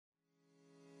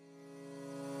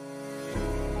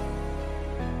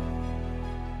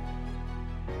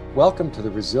Welcome to the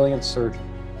Resilient Surgeon,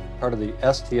 part of the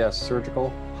STS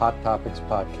Surgical Hot Topics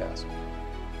podcast.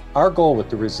 Our goal with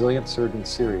the Resilient Surgeon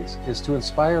series is to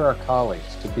inspire our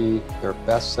colleagues to be their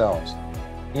best selves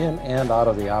in and out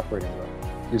of the operating room,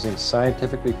 using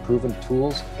scientifically proven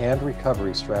tools and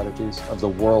recovery strategies of the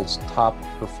world's top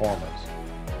performers.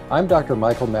 I'm Dr.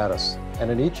 Michael Mattis,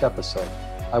 and in each episode,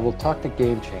 I will talk to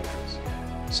game changers,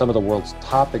 some of the world's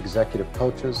top executive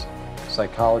coaches,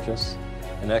 psychologists,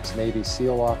 an ex-Navy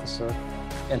SEAL officer,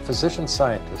 and physician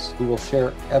scientists who will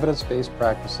share evidence-based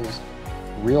practices,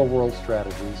 real-world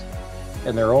strategies,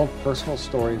 and their own personal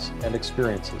stories and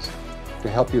experiences to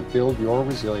help you build your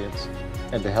resilience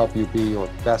and to help you be your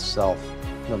best self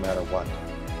no matter what.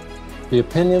 The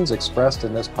opinions expressed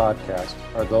in this podcast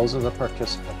are those of the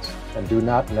participants and do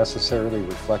not necessarily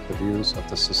reflect the views of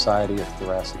the Society of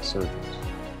Thoracic Surgeons.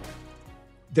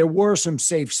 There were some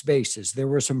safe spaces. There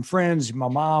were some friends. My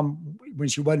mom, when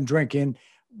she wasn't drinking,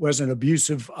 wasn't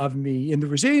abusive of me. And the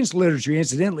resilience literature,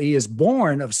 incidentally, is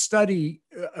born of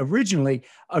originally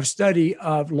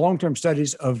of long-term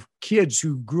studies of kids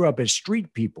who grew up as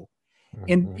street people.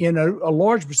 Mm-hmm. And a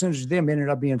large percentage of them ended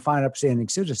up being fine, upstanding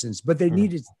citizens, but they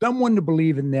needed someone to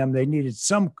believe in them. They needed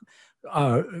some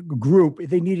group.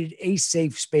 They needed a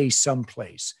safe space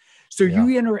someplace. So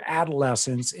you enter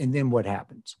adolescence, and then what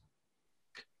happens?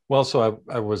 Well, so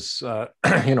I was,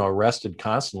 arrested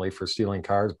constantly for stealing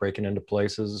cars, breaking into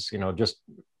places, just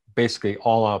basically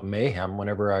all out mayhem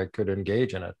whenever I could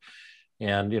engage in it.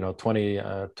 And,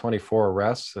 24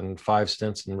 arrests and 5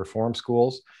 stints in reform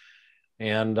schools.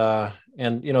 And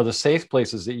the safe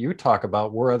places that you talk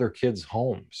about were other kids'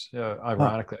 homes,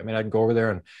 ironically. I mean, I'd go over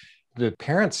there and the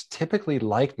parents typically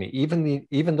liked me,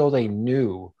 even though they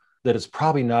knew that it's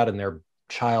probably not in their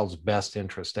child's best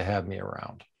interest to have me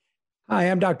around. Hi,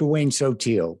 I'm Dr. Wayne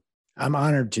Sotil. I'm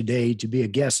honored today to be a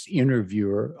guest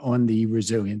interviewer on the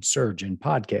Resilient Surgeon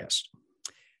podcast.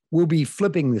 We'll be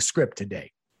flipping the script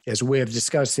today as a way of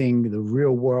discussing the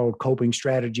real-world coping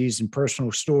strategies and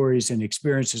personal stories and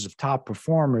experiences of top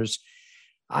performers.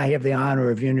 I have the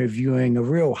honor of interviewing a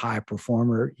real high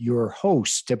performer, your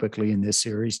host typically in this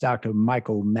series, Dr.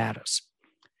 Michael Mattis.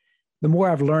 The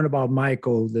more I've learned about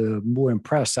Michael, the more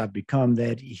impressed I've become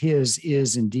that his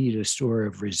is indeed a story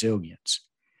of resilience.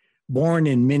 Born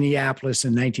in Minneapolis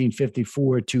in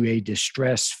 1954 to a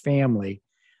distressed family,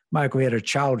 Michael had a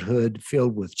childhood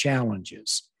filled with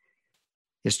challenges.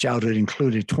 His childhood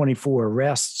included 24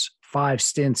 arrests, 5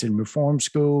 stints in reform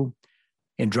school,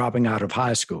 and dropping out of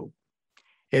high school.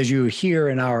 As you hear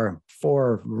in our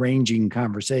far-ranging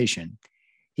conversation,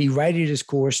 he righted his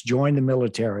course, joined the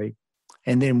military,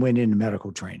 and then went into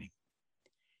medical training.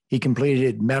 He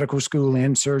completed medical school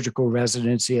and surgical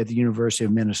residency at the University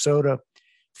of Minnesota,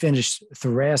 finished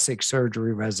thoracic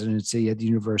surgery residency at the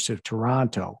University of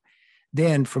Toronto.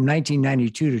 Then from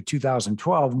 1992 to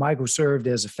 2012, Michael served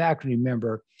as a faculty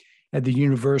member at the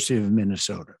University of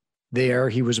Minnesota. There,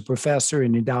 he was a professor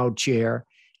and endowed chair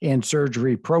and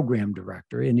surgery program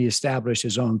director, and he established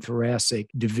his own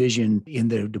thoracic division in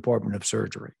the Department of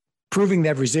Surgery. Proving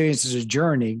that resilience is a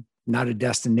journey, not a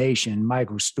destination,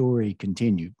 Michael's story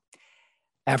continued.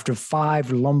 After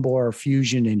 5 lumbar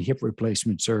fusion and hip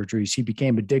replacement surgeries, he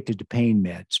became addicted to pain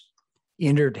meds,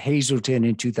 entered Hazelden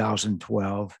in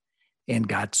 2012, and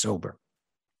got sober.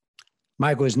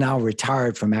 Michael is now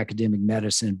retired from academic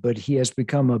medicine, but he has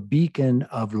become a beacon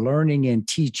of learning and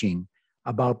teaching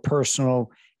about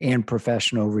personal and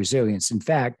professional resilience. In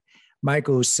fact,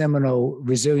 Michael's seminal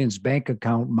resilience bank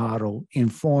account model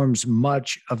informs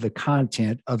much of the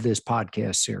content of this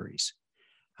podcast series.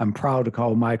 I'm proud to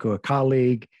call Michael a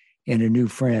colleague and a new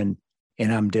friend,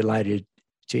 and I'm delighted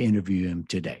to interview him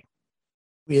today.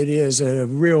 It is a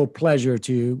real pleasure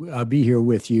to be here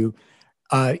with you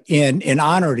and an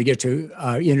honor to get to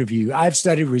interview you. I've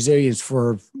studied resilience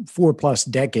for 4+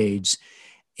 decades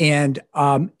and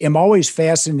am always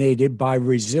fascinated by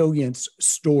resilience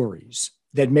stories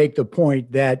that make the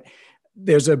point that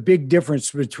there's a big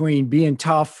difference between being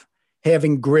tough,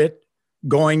 having grit,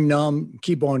 going numb,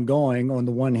 keep on going on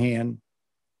the one hand,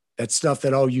 that stuff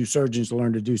that all you surgeons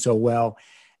learn to do so well,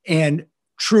 and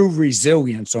true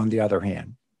resilience on the other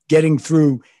hand, getting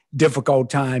through difficult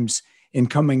times and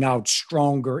coming out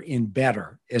stronger and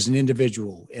better as an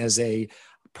individual, as a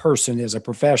person, as a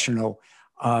professional,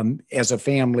 as a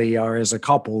family or as a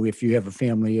couple, if you have a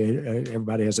family,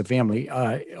 everybody has a family,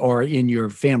 or in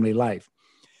your family life.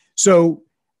 So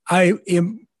I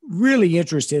am really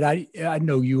interested. I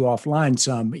know you offline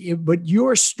some, but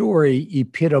your story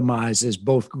epitomizes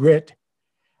both grit,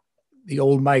 the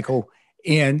old Michael,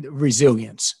 and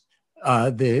resilience,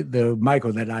 the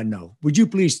Michael that I know. Would you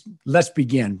please, let's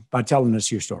begin by telling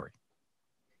us your story.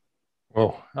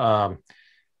 Oh,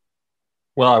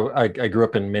 well, I grew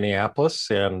up in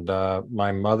Minneapolis, and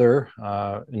my mother,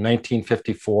 in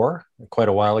 1954, quite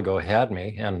a while ago, had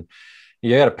me. And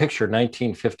you got a picture,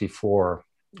 1954.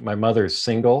 My mother's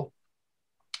single.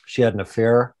 She had an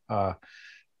affair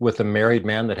with a married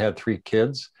man that had three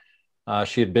kids.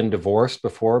 She had been divorced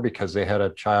before because they had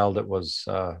a child that was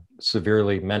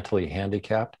severely mentally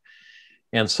handicapped.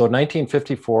 And so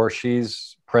 1954,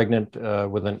 she's pregnant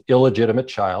with an illegitimate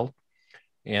child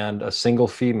and a single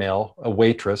female, a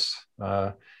waitress,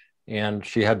 and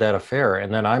she had that affair.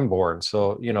 And then I'm born.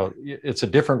 So, it's a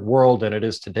different world than it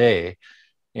is today.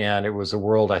 And it was a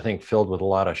world, I think, filled with a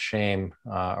lot of shame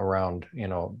around,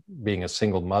 being a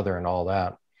single mother and all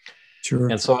that. Sure.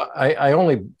 And so I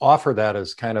only offer that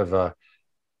as kind of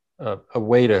a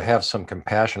way to have some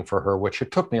compassion for her, which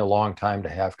it took me a long time to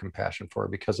have compassion for her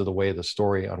because of the way the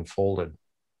story unfolded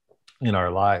in our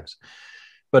lives.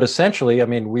 But essentially, I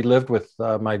mean, we lived with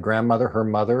my grandmother, her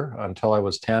mother, until I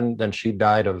was 10. Then she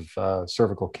died of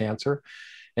cervical cancer.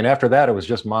 And after that, it was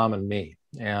just mom and me.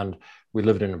 And we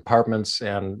lived in apartments,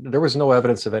 and there was no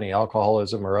evidence of any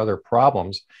alcoholism or other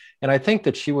problems. And I think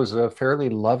that she was a fairly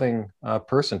loving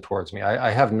person towards me.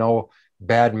 I have no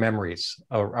bad memories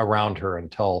around her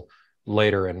until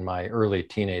later in my early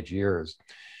teenage years.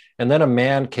 And then a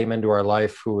man came into our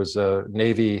life who was a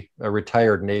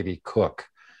retired Navy cook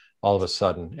all of a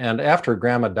sudden. And after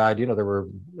grandma died, there were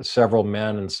several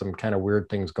men and some kind of weird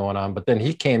things going on. But then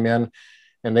he came in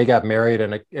and they got married.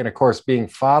 And of course, being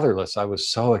fatherless, I was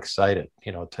so excited,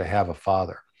 to have a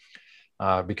father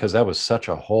because that was such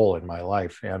a hole in my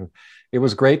life. And it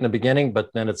was great in the beginning,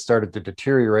 but then it started to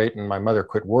deteriorate and my mother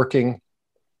quit working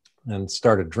and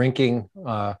started drinking.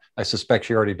 I suspect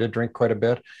she already did drink quite a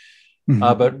bit.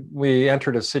 Mm-hmm. But we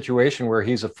entered a situation where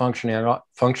he's a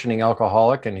functioning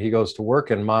alcoholic and he goes to work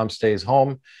and mom stays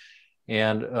home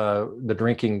and the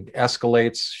drinking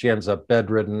escalates. She ends up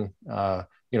bedridden,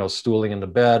 stooling in the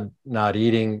bed, not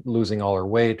eating, losing all her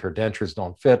weight. Her dentures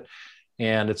don't fit.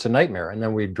 And it's a nightmare. And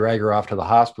then we drag her off to the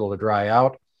hospital to dry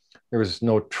out. There was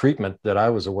no treatment that I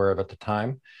was aware of at the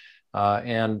time.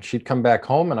 And she'd come back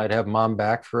home and I'd have mom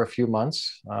back for a few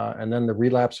months. And then the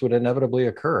relapse would inevitably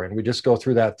occur. And we just go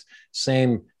through that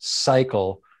same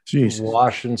cycle, Jesus.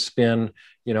 Wash and spin,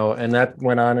 and that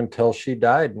went on until she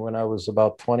died when I was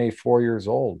about 24 years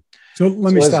old. So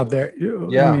let me stop there.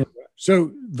 Yeah.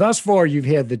 So thus far, you've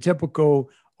had the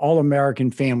typical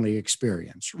all-American family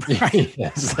experience, right?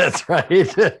 Yes, that's right.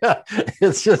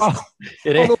 It's just,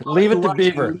 it ain't, leave it to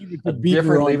Beaver. Leave it to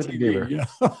Beaver.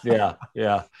 Yeah.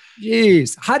 Yeah.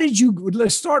 Jeez. How did you,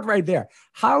 let's start right there.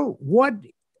 What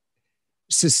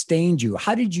sustained you?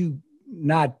 How did you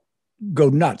not go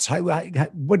nuts?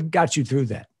 What got you through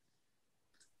that?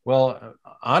 Well,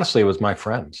 honestly, it was my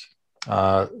friends.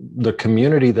 The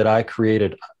community that I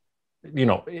created,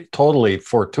 totally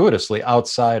fortuitously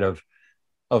outside of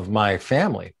my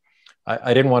family.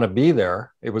 I didn't want to be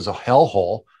there. It was a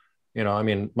hellhole.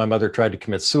 My mother tried to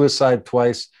commit suicide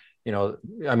twice,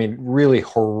 really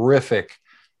horrific,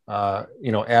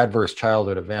 adverse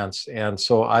childhood events. And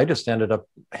so I just ended up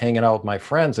hanging out with my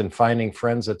friends and finding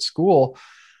friends at school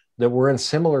that were in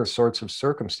similar sorts of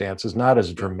circumstances, not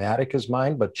as dramatic as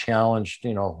mine, but challenged,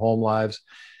 home lives.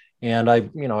 And I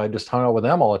just hung out with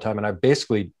them all the time. And I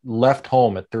basically left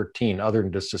home at 13, other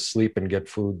than just to sleep and get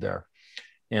food there.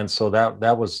 And so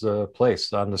that was the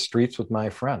place, on the streets with my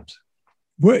friends.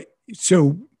 What?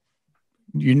 So,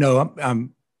 I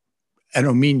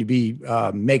don't mean to be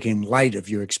making light of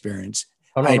your experience.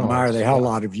 I admire the hell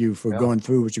out of you for going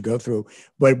through what you go through.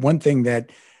 But one thing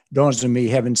that dawns on me,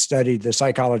 having studied the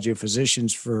psychology of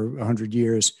physicians for 100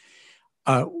 years,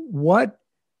 what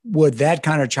would that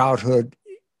kind of childhood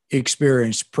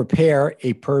experience prepare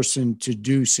a person to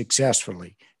do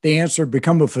successfully? The answer: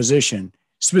 become a physician.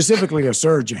 Specifically a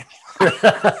surgeon.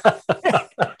 That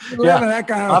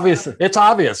kind of, obviously, it's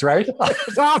obvious, right?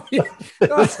 It's obvious.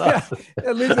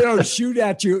 At least they don't shoot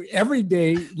at you every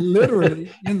day,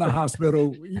 literally in the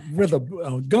hospital with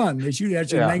a gun. They shoot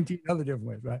at you 19 other different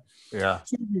ways, right? Yeah.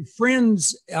 So your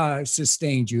friends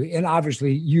sustained you, and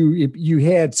obviously you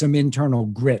had some internal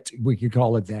grit. We could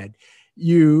call it that.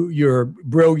 You're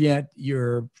brilliant.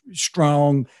 You're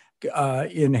strong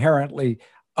inherently.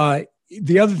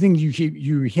 The other thing you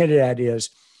hinted at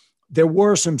is there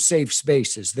were some safe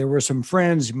spaces. There were some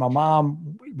friends. My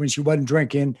mom, when she wasn't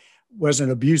drinking, wasn't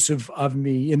abusive of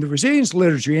me. And the resilience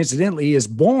literature, incidentally, is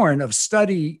born of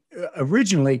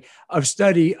originally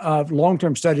of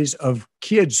long-term studies of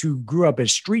kids who grew up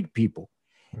as street people.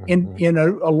 Mm-hmm. And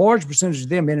a large percentage of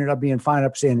them ended up being fine,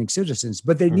 upstanding citizens,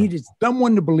 but they needed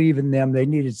someone to believe in them. They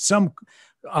needed some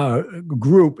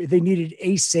group, they needed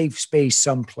a safe space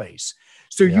someplace.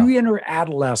 So you enter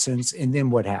adolescence, and then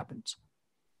what happens?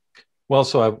 Well,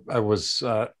 so I was,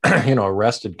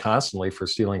 arrested constantly for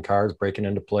stealing cars, breaking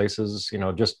into places,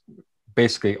 just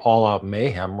basically all out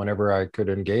mayhem whenever I could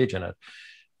engage in it.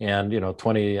 And,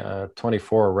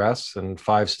 24 arrests and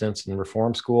 5 stints in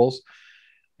reform schools.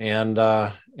 And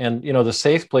the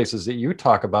safe places that you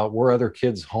talk about were other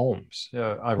kids' homes,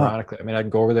 ironically. I mean, I'd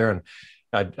go over there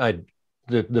and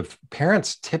the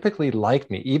parents typically liked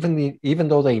me, even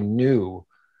though they knew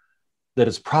that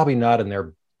it's probably not in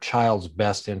their child's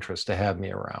best interest to have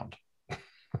me around.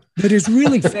 That is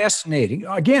really fascinating.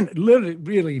 Again, literally,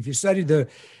 really, if you study the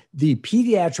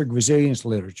pediatric resilience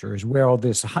literature is where all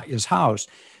this is housed.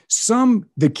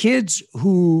 The kids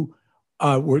who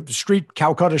were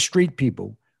Calcutta street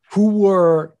people, who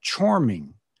were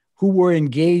charming, who were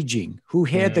engaging, who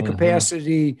had the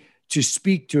capacity to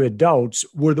speak to adults,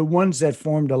 were the ones that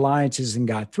formed alliances and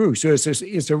got through. So is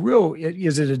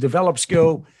it a developed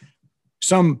skill?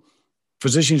 Some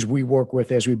physicians we work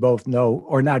with, as we both know,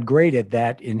 are not great at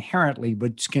that inherently,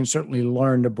 but can certainly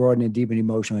learn to broaden and deepen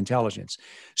emotional intelligence.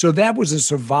 So that was a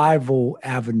survival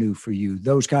avenue for you,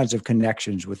 those kinds of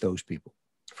connections with those people.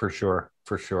 For sure.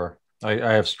 I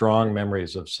have strong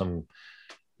memories of some,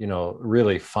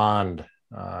 really fond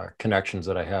connections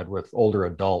that I had with older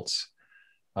adults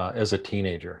as a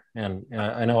teenager. And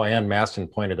I know Ann Maston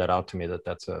pointed that out to me,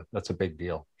 that's a big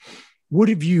deal. What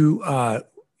have you,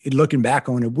 looking back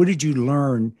on it, what did you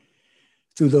learn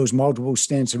through those multiple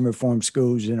stints in reform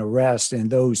schools and arrests and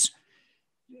those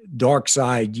dark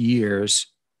side years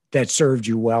that served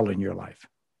you well in your life?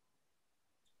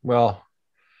 Well,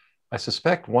 I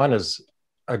suspect one is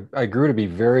I grew to be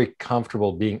very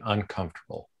comfortable being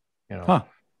uncomfortable,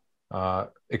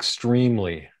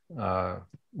 extremely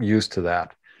used to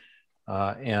that.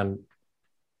 And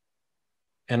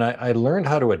I learned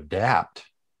how to adapt.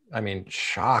 I mean,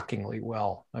 shockingly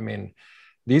well. I mean,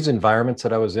 these environments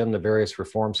that I was in, the various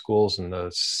reform schools and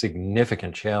the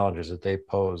significant challenges that they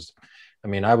posed. I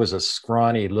mean, I was a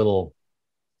scrawny little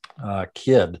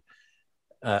kid,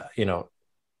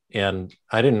 and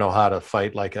I didn't know how to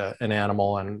fight like an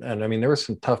animal. And I mean, there were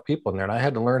some tough people in there, and I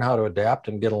had to learn how to adapt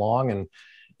and get along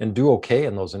and do okay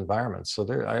in those environments. So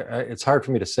it's hard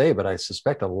for me to say, but I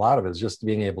suspect a lot of it is just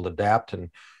being able to adapt and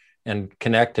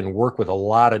connect and work with a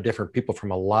lot of different people from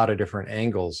a lot of different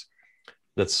angles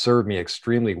that served me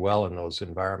extremely well in those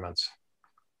environments.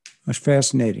 That's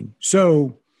fascinating.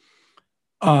 So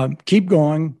keep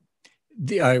going.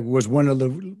 Was one of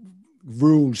the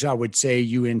rules, I would say,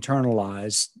 you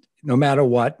internalized no matter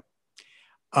what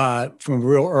from a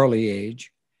real early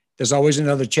age. There's always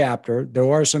another chapter.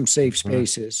 There are some safe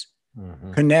spaces.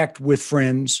 Connect with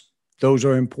friends. Those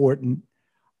are important.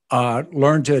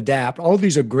 Learn to adapt. All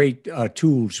these are great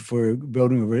tools for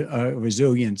building a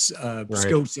resilience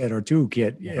skill set or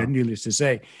toolkit, needless to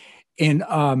say. And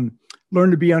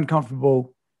learn to be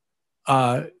uncomfortable,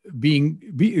 learn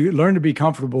to be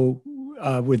comfortable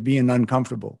with being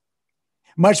uncomfortable.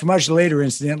 Much later,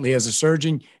 incidentally, as a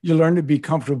surgeon, you learn to be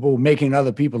comfortable making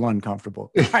other people uncomfortable.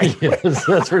 Right? Yes,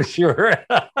 that's for sure.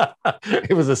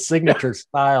 It was a signature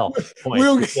style point.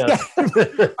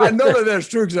 I know that that's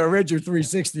true because I read your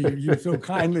 360 you so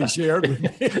kindly shared with me.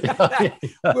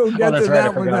 We'll get to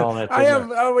that one. I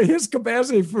have his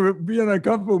capacity for being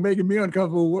uncomfortable, making me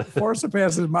uncomfortable, far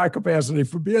surpasses my capacity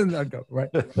for being uncomfortable, right?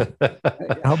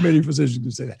 How many physicians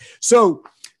can say that?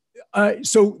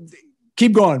 So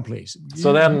keep going, please.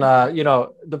 So then,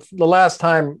 the last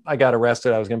time I got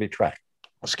arrested, I was going to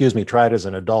be tried as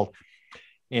an adult.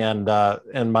 And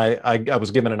I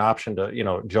was given an option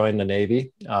to, join the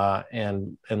Navy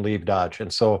and leave Dodge.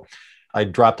 And so I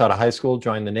dropped out of high school,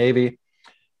 joined the Navy.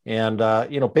 And,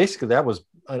 basically that was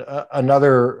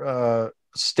another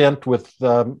stint with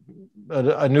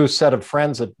a new set of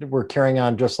friends that were carrying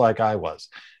on just like I was.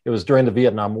 It was during the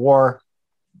Vietnam War.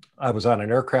 I was on an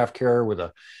aircraft carrier with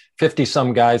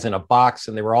 50-some guys in a box,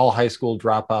 and they were all high school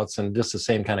dropouts and just the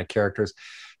same kind of characters.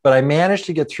 But I managed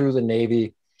to get through the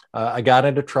Navy. I got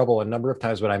into trouble a number of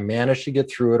times, but I managed to get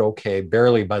through it okay,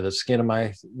 barely by the skin of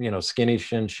my, skinny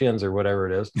shins or whatever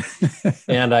it is.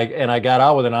 and I got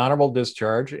out with an honorable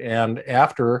discharge. And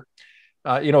after,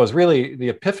 it was really, the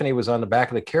epiphany was on the back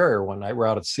of the carrier one night. We're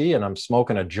out at sea and I'm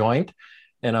smoking a joint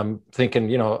and I'm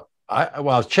thinking, I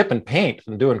was chipping paint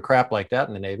and doing crap like that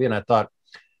in the Navy. And I thought,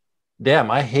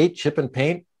 damn, I hate chipping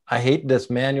paint. I hate this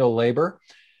manual labor.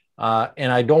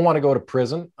 And I don't want to go to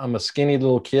prison. I'm a skinny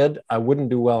little kid. I wouldn't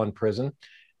do well in prison.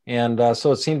 And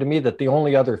so it seemed to me that the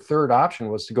only other third option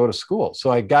was to go to school.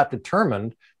 So I got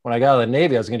determined when I got out of the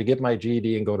Navy, I was going to get my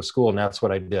GED and go to school. And that's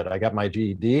what I did. I got my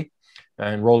GED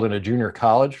I enrolled in a junior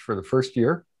college for the first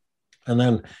year, and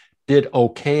then did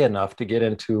okay enough to get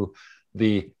into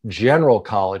the general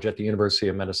college at the University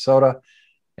of Minnesota,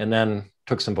 and then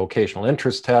took some vocational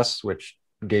interest tests, which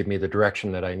gave me the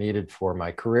direction that I needed for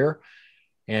my career,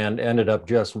 and ended up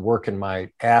just working my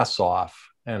ass off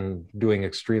and doing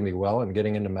extremely well and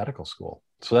getting into medical school.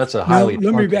 So that's a highly—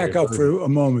 Now, let me back up for a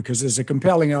moment, because there's a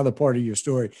compelling other part of your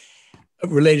story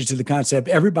related to the concept.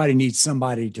 Everybody needs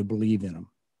somebody to believe in them,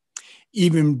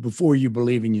 even before you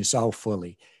believe in yourself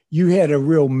fully. You had a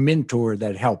real mentor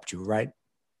that helped you, right?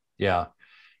 Yeah.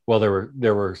 Well,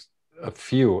 there were a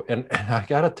few, and I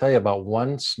got to tell you about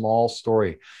one small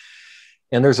story.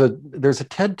 And there's a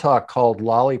TED Talk called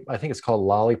I think it's called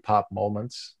Lollipop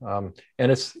Moments, and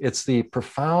it's the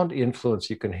profound influence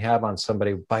you can have on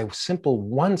somebody by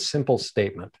one simple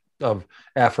statement of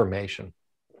affirmation.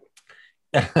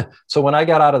 So when I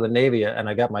got out of the Navy and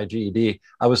I got my GED,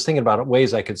 I was thinking about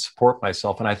ways I could support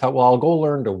myself, and I thought, well, I'll go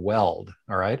learn to weld.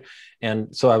 All right,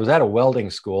 and so I was at a welding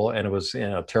school, and it was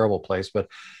in a terrible place, but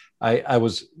I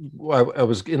was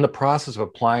in the process of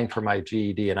applying for my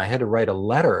GED, and I had to write a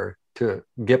letter to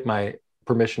get my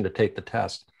permission to take the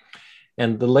test.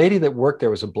 And the lady that worked there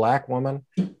was a Black woman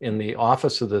in the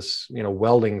office of this,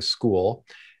 welding school.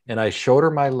 And I showed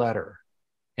her my letter,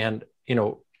 and,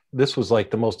 this was like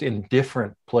the most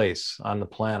indifferent place on the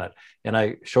planet. And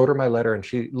I showed her my letter, and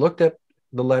she looked at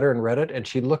the letter and read it. And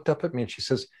she looked up at me and she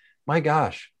says, "My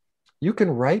gosh, you can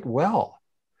write well."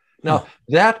 Now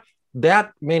that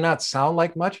may not sound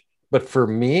like much, but for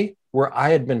me, where I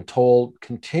had been told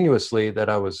continuously that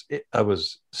I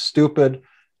was stupid.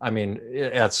 I mean,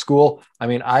 at school,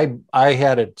 I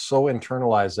had it so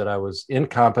internalized that I was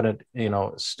incompetent,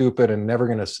 stupid, and never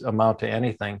going to amount to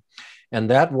anything. And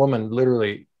that woman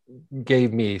literally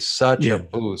gave me such a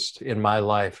boost in my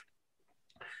life.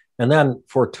 And then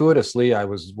fortuitously, I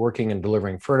was working and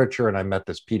delivering furniture, and I met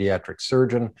this pediatric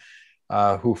surgeon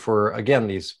who, for, again,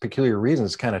 these peculiar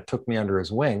reasons, kind of took me under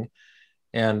his wing.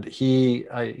 And he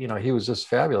was just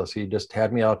fabulous. He just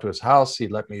had me out to his house. He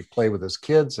let me play with his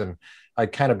kids, and I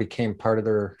kind of became part of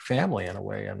their family in a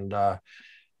way.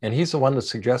 And he's the one that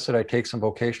suggested I take some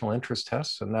vocational interest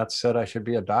tests, and that said I should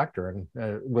be a doctor. And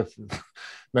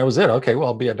that was it. Okay, well,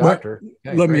 I'll be a doctor.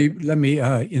 Okay, let me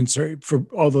insert for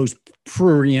all those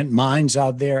prurient minds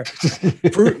out there.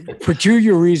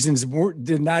 Peculiar reasons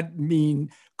did not mean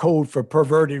code for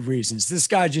perverted reasons. This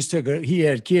guy just he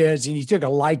had kids, and he took a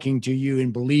liking to you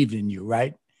and believed in you,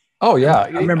 right? Oh, yeah. I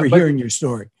remember hearing your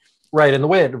story. Right. And the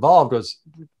way it evolved was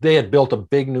they had built a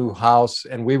big new house,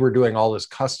 and we were doing all this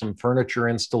custom furniture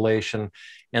installation.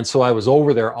 And so I was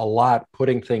over there a lot,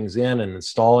 putting things in and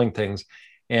installing things.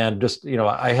 And just,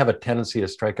 I have a tendency to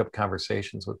strike up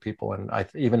conversations with people. And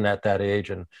even at that age,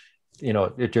 and,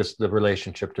 the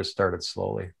relationship just started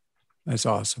slowly. That's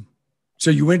awesome.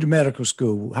 So you went to medical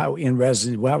school. How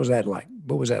was that like?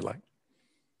 What was that like?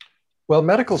 Well,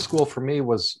 medical school for me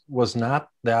was not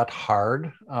that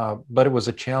hard, but it was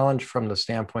a challenge from the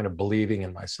standpoint of believing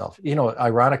in myself.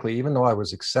 Ironically, even though I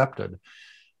was accepted,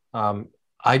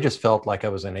 I just felt like I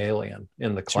was an alien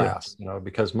in the class,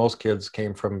 because most kids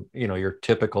came from, your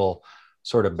typical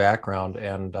sort of background.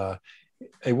 And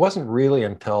it wasn't really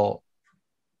until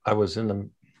I was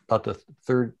in about the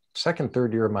third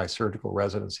year of my surgical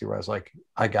residency where I was like,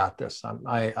 I got this.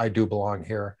 I do belong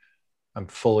here. I'm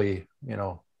fully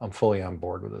on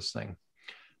board with this thing.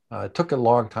 It took a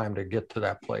long time to get to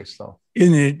that place, though.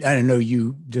 I know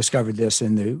you discovered this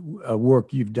in the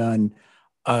work you've done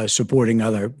supporting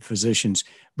other physicians,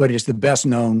 but it's the best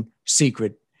known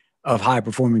secret of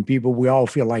high-performing people. We all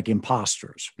feel like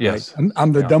imposters. Yes. Right?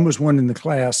 I'm the dumbest one in the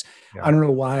class. Yeah. I don't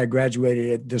know why I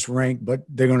graduated at this rank, but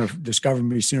they're going to discover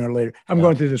me sooner or later. I'm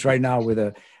going through this right now with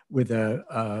an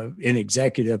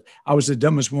executive. I was the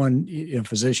dumbest one in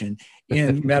physician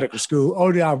in medical school.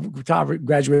 Oh, yeah, I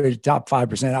graduated top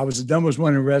 5%. I was the dumbest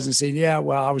one in residency. Yeah,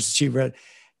 well, I was the chief.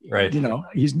 Right.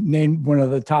 He's named one of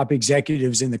the top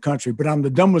executives in the country, but I'm the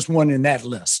dumbest one in that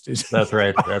list. That's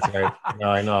right.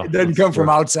 No, I know. It doesn't come from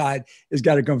outside. It's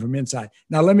got to come from inside.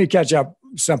 Now, let me catch up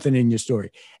something in your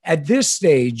story. At this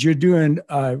stage, you're doing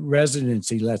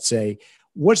residency, let's say.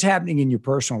 What's happening in your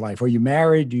personal life? Are you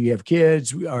married? Do you have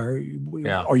kids? Are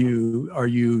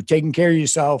you taking care of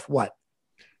yourself? What?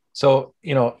 So,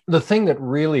 the thing that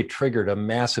really triggered a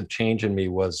massive change in me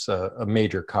was a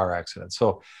major car accident.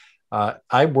 So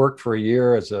I worked for a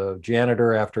year as a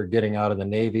janitor after getting out of the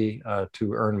Navy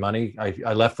to earn money.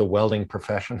 I left the welding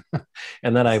profession,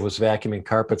 and then I was vacuuming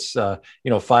carpets,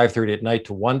 5:30 at night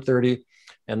to 1:30.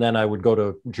 And then I would go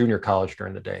to junior college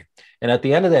during the day. And at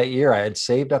the end of that year, I had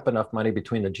saved up enough money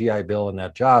between the GI Bill and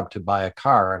that job to buy a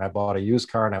car. And I bought a used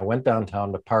car and I went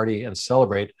downtown to party and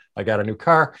celebrate. I got a new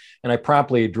car and I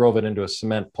promptly drove it into a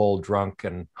cement pole, drunk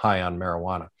and high on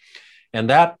marijuana. And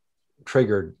that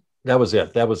triggered, that was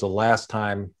it. That was the last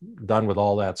time, done with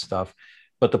all that stuff.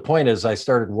 But the point is, I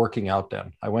started working out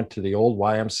then. I went to the old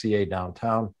YMCA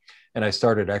downtown and I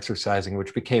started exercising,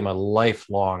 which became a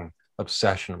lifelong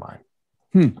obsession of mine.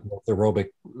 Aerobic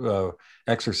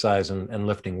exercise and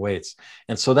lifting weights.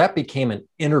 And so that became an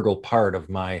integral part of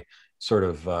my sort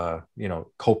of,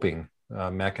 coping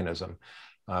mechanism.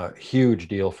 Huge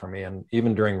deal for me. And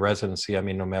even during residency, I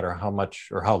mean, no matter how much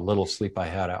or how little sleep I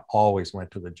had, I always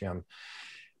went to the gym.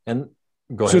 And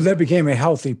go ahead. So that became a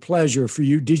healthy pleasure for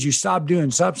you. Did you stop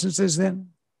doing substances then?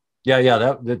 Yeah.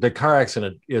 The car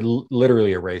accident, it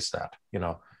literally erased that.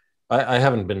 I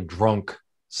haven't been drunk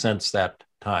since that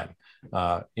time.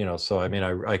 So I mean,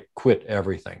 I quit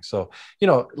everything. So,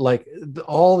 like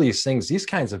all these things, these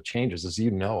kinds of changes, as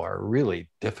you know, are really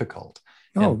difficult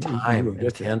and time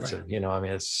intensive. Right. I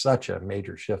mean, it's such a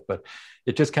major shift, but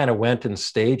it just kind of went in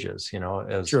stages,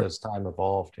 as time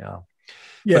evolved. Yeah.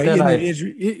 Yeah.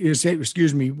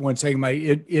 Excuse me one second, Mike.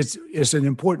 It's an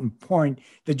important point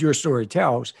that your story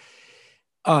tells.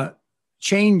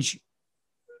 Change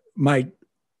might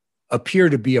appear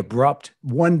to be abrupt.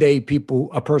 One day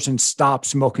a person stops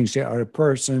smoking, or a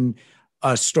person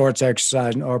starts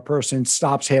exercising, or a person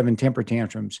stops having temper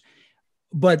tantrums.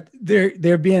 But there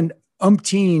have been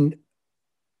umpteen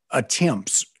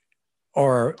attempts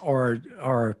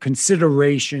or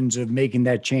considerations of making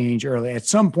that change early. At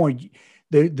some point,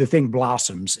 the thing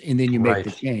blossoms and then you make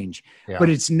the change. Yeah. But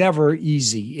it's never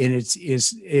easy.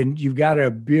 And you've got to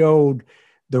build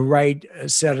the right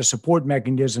set of support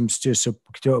mechanisms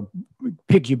to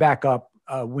pick you back up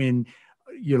when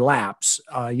you lapse.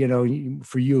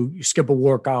 For you skip a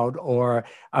workout, or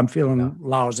I'm feeling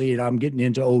lousy and I'm getting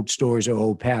into old stories or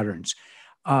old patterns.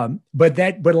 But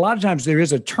a lot of times there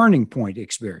is a turning point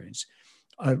experience,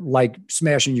 like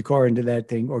smashing your car into that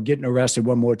thing, or getting arrested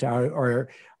one more time, or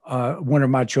one of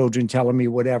my children telling me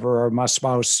whatever, or my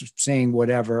spouse saying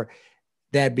whatever.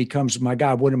 That becomes, my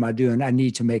God, what am I doing? I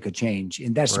need to make a change.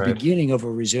 And that's the beginning of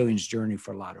a resilience journey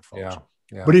for a lot of folks.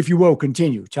 Yeah. But if you will,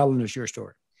 continue telling us your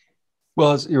story.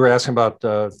 Well, as you were asking about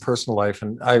personal life,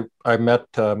 and I met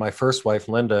my first wife,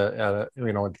 Linda,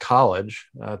 in college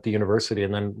at the university.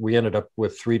 And then we ended up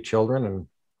with 3 children.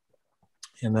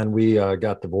 And then we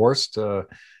got divorced. I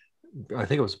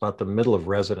think it was about the middle of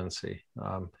residency.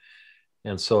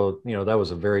 And so, that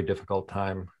was a very difficult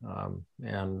time.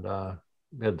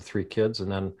 We had 3 kids, and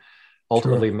then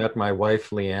ultimately met my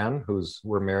wife, Leanne,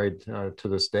 we're married to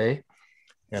this day.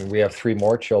 And we have 3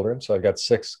 more children. So I've got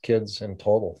 6 kids in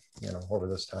total, over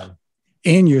this time.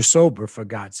 And you're sober, for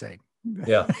God's sake.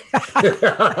 Yeah.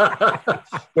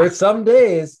 There's some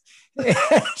days.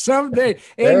 Some days.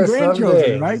 And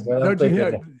grandchildren, right?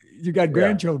 You got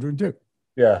grandchildren too.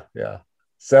 Yeah.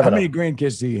 7. How many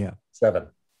grandkids do you have? 7.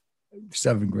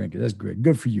 7 grandkids. That's great.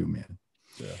 Good for you, man.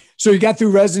 Yeah. So you got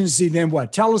through residency, then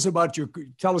what? Tell us about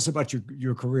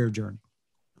your career journey.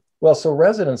 Well, so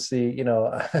residency, it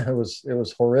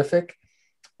was horrific,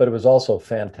 but it was also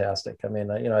fantastic. I mean,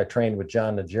 I trained with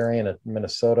John Najarian at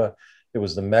Minnesota. It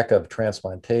was the Mecca of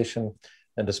transplantation.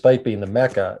 And despite being the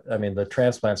Mecca, I mean, the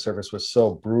transplant service was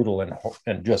so brutal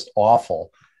and just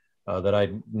awful that I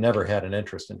never had an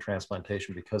interest in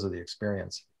transplantation because of the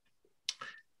experience.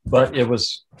 But it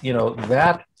was,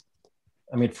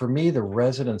 for me, the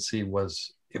residency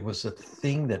was a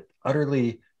thing that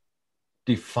utterly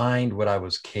defined what I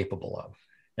was capable of.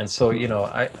 And so,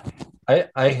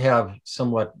 I have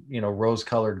somewhat,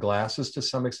 rose-colored glasses to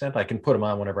some extent. I can put them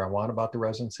on whenever I want about the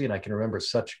residency, and I can remember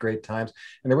such great times.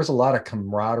 And there was a lot of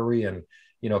camaraderie and,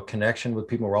 connection with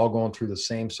people. We're all going through the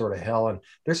same sort of hell. And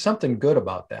there's something good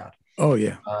about that. Oh,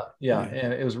 yeah.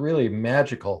 And it was really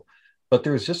magical. But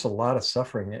there was just a lot of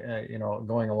suffering,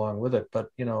 going along with it. But,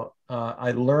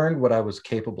 I learned what I was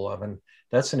capable of. And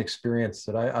that's an experience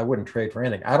that I wouldn't trade for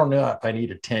anything. I don't know if I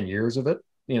needed 10 years of it,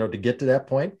 to get to that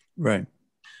point. Right.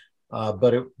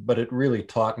 But it really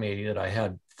taught me that I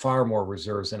had far more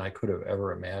reserves than I could have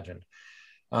ever imagined.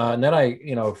 And then I,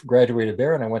 graduated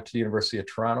there, and I went to the University of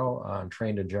Toronto and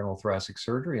trained in general thoracic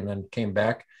surgery, and then came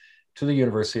back to the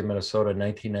University of Minnesota in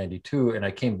 1992. And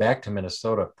I came back to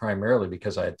Minnesota primarily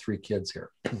because I had 3 kids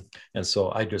here. And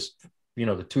so I just,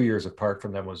 the 2 years apart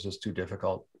from them was just too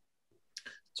difficult.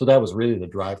 So that was really the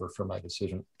driver for my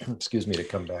decision, to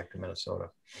come back to Minnesota.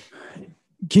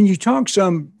 Can you talk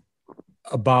some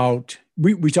about,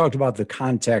 we talked about the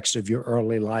context of your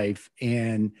early life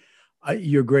and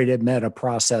you're great at meta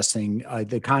processing.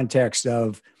 The context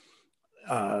of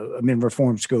I'm in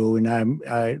reform school, and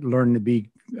I learned to be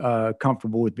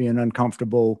comfortable with being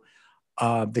uncomfortable.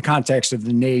 The context of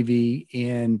the Navy,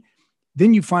 and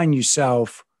then you find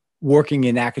yourself working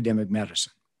in academic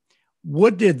medicine.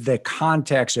 What did the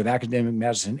context of academic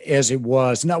medicine as it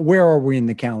was, now where are we in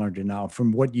the calendar now?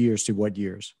 From what years to what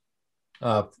years?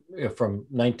 From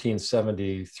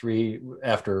 1973,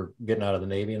 after getting out of the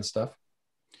Navy and stuff,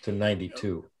 to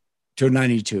 92. To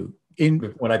 92.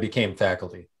 When I became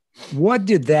faculty. What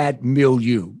did that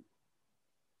milieu?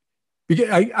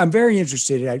 Because I'm very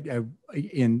interested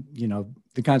in,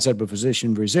 the concept of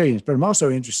physician resilience, but I'm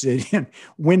also interested in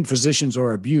when physicians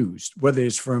are abused, whether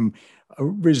it's from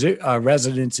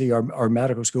residency or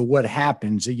medical school. What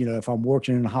happens, if I'm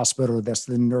working in a hospital, that's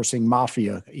the nursing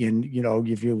mafia.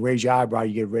 If you raise your eyebrow,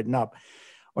 you get written up,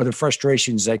 or the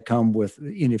frustrations that come with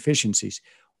inefficiencies.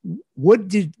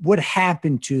 What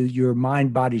happened to your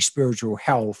mind, body, spiritual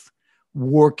health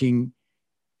working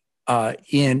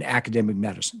in academic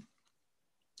medicine?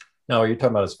 Now, are you talking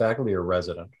about as faculty or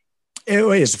resident?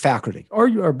 As a faculty, or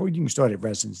you can start at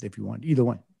residency if you want, either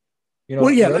one.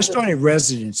 Let's start at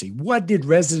residency. What did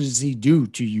residency do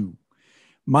to you,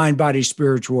 mind, body,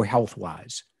 spiritual,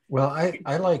 health-wise? Well,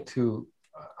 I like to,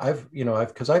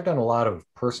 because I've done a lot of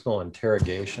personal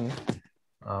interrogation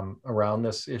around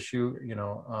this issue,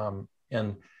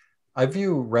 and I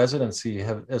view residency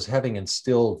as having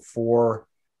instilled 4,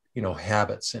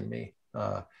 habits in me.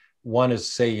 One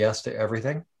is say yes to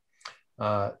everything.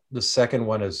 The second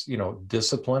one is,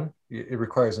 discipline. It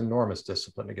requires enormous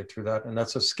discipline to get through that. And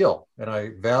that's a skill. And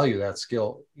I value that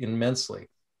skill immensely.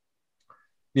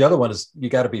 The other one is you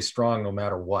got to be strong no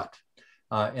matter what.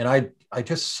 And I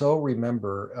just so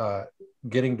remember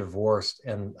getting divorced.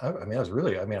 And I don't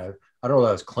know that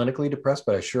I was clinically depressed,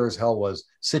 but I sure as hell was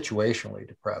situationally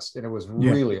depressed. And it was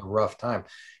really a rough time.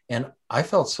 And I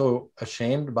felt so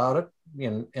ashamed about it.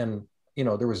 And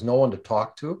there was no one to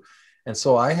talk to. And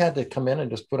so I had to come in and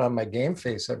just put on my game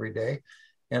face every day.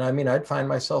 And I'd find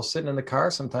myself sitting in the car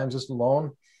sometimes just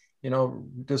alone,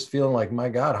 just feeling like, my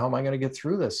God, how am I going to get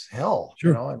through this hell?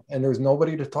 Sure. And there's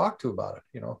nobody to talk to about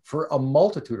it, for a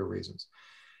multitude of reasons.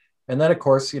 And then, of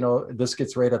course, this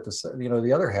gets right at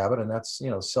the other habit, and that's,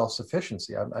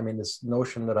 self-sufficiency. This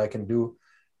notion that I can do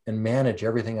and manage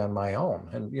everything on my own.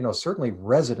 And, certainly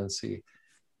residency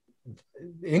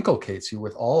inculcates you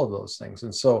with all of those things.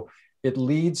 And so it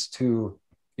leads to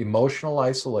emotional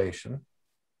isolation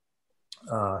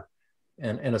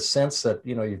and a sense that,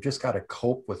 you've just got to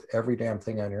cope with every damn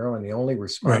thing on your own. And the only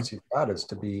response you've got is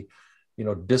to be,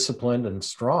 disciplined and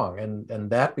strong. And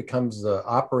that becomes the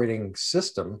operating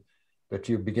system that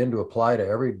you begin to apply to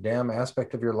every damn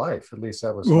aspect of your life. At least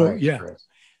that was my experience.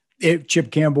 Chip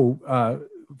Campbell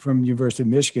from the University of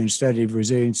Michigan studied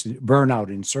resilience, burnout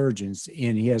in surgeons.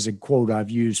 And he has a quote I've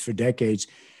used for decades.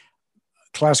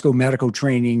 Classical medical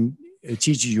training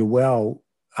teaches you well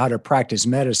how to practice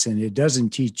medicine. It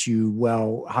doesn't teach you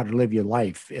well how to live your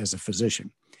life as a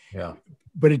physician. Yeah.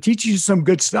 But it teaches you some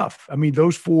good stuff.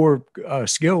 Those 4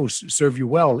 skills serve you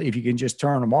well if you can just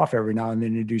turn them off every now and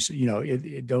then and do,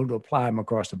 don't apply them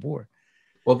across the board.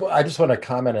 Well, I just want to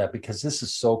comment on that because this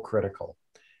is so critical.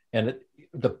 And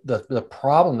the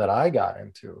problem that I got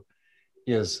into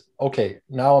is, okay,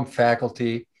 now I'm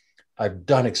faculty. I've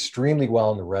done extremely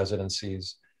well in the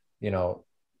residencies,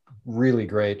 really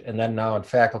great. And then now in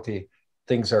faculty,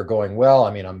 things are going well.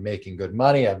 I'm making good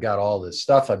money. I've got all this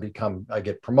stuff. I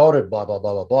get promoted, blah, blah,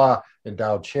 blah, blah, blah,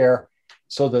 endowed chair.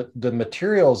 So the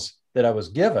materials that I was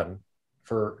given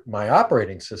for my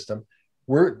operating system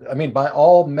were, by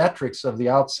all metrics of the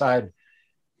outside,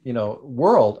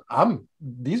 world,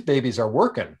 these babies are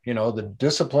working, the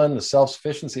discipline, the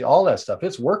self-sufficiency, all that stuff,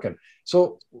 it's working.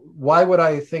 So why would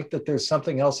I think that there's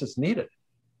something else that's needed?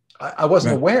 I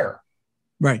wasn't aware.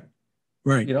 Right.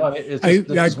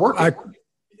 It's working.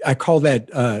 I call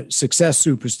that success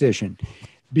superstition.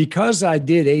 Because I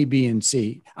did A, B, and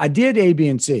C.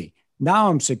 Now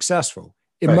I'm successful.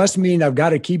 It must mean I've got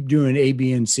to keep doing A,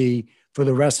 B, and C for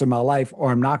the rest of my life,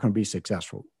 or I'm not going to be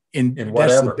successful. In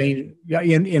whatever.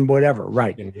 In whatever,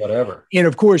 right. In whatever. And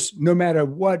of course, no matter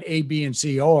what A, B, and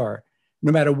C are,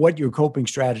 no matter what your coping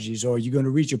strategies are, you're going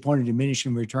to reach a point of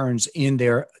diminishing returns in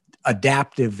their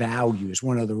adaptive values,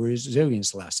 one of the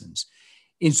resilience lessons.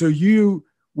 And so you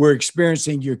were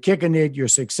experiencing, you're kicking it, you're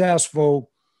successful,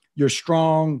 you're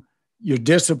strong, you're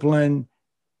disciplined,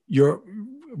 you're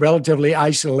relatively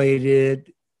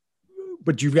isolated,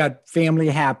 but you've got family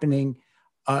happening.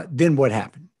 Then what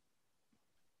happened?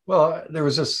 Well, there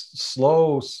was this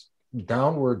slow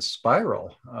downward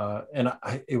spiral. And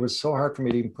it was so hard for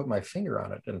me to even put my finger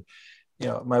on it. And,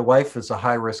 my wife is a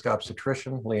high risk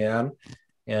obstetrician, Leanne,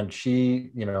 and she,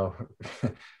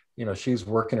 she's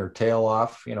working her tail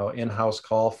off, in-house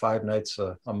call 5 nights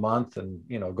a month and,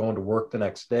 going to work the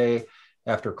next day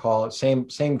after call, same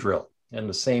drill and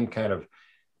the same kind of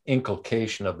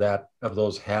inculcation of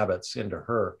those habits into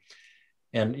her.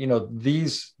 And,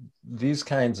 these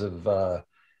kinds of,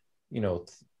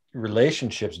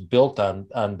 relationships built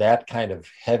on that kind of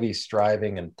heavy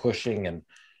striving and pushing and,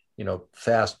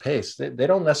 fast pace, they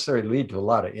don't necessarily lead to a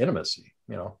lot of intimacy,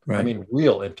 Right. I mean,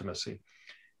 real intimacy.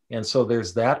 And so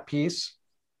there's that piece.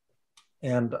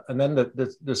 And then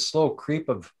the slow creep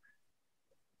of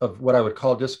what I would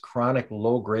call just chronic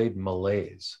low grade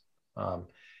malaise.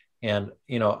 And,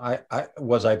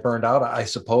 was I burned out? I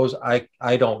suppose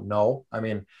I don't know. I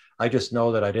mean, I just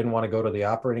know that I didn't want to go to the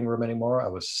operating room anymore. I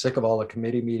was sick of all the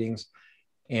committee meetings,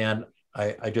 and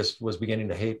I just was beginning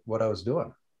to hate what I was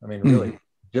doing. I mean, really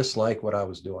dislike what I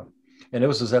was doing. And it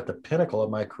was at the pinnacle of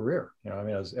my career.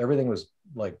 Everything was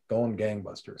like going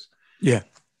gangbusters. Yeah.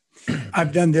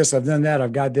 I've done this, I've done that,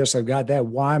 I've got this, I've got that.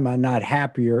 Why am I not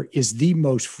happier is the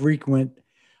most frequent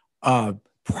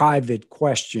private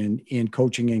question in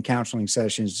coaching and counseling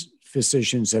sessions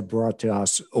physicians have brought to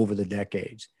us over the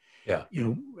decades. Yeah.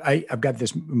 I've got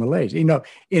this malaise, and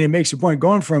it makes a point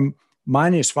going from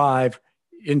 -5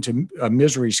 into a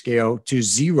misery scale to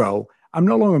 0. I'm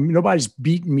nobody's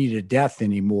beating me to death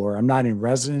anymore. I'm not in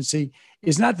residency.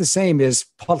 It's not the same as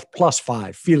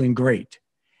 +5, feeling great.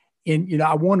 And,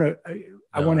 I want to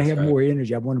have right. more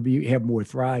energy. I want to have more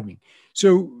thriving.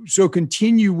 So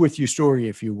continue with your story,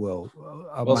 if you will.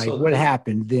 Mike, what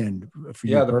happened then for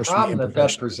you? The problem the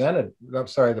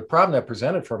problem that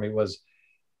presented for me was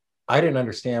I didn't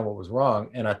understand what was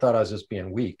wrong, and I thought I was just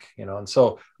being weak, And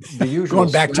so the usual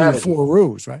going back to the 4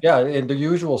 rules, right? Yeah, and the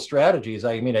usual strategies.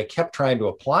 I kept trying to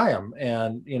apply them,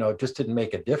 and it just didn't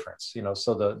make a difference.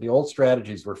 So the old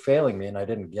strategies were failing me, and I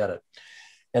didn't get it.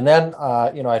 And then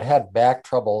I'd had back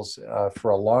troubles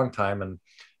for a long time, and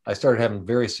I started having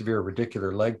very severe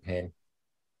radicular leg pain.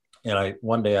 And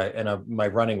one day my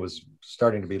running was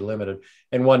starting to be limited,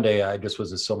 and one day I just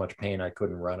was in so much pain I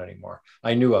couldn't run anymore.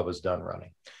 I knew I was done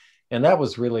running. And that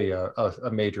was really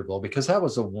a major blow, because that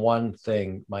was the one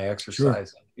thing my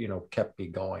exercise, sure. Kept me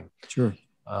going. Sure.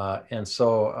 And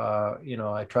so,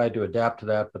 I tried to adapt to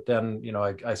that, but then,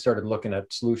 I started looking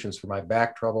at solutions for my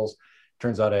back troubles.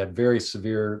 Turns out I had very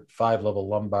severe 5-level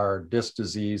lumbar disc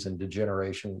disease and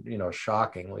degeneration,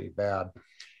 shockingly bad.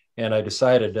 And I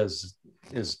decided, as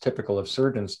is typical of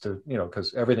surgeons, to,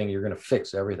 because everything, you're going to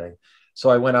fix everything. So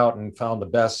I went out and found the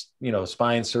best,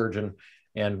 spine surgeon,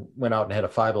 and went out and had a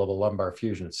 5-level lumbar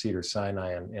fusion at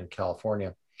Cedars-Sinai in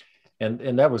California.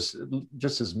 And that was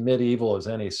just as medieval as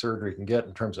any surgery can get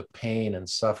in terms of pain and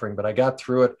suffering. But I got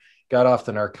through it, got off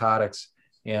the narcotics,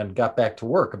 and got back to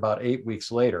work about 8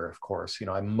 weeks later. Of course,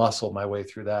 I muscled my way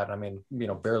through that.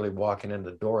 Barely walking in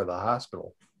the door of the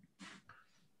hospital.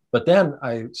 But then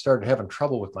I started having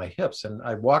trouble with my hips, and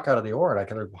I'd walk out of the OR and I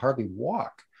could hardly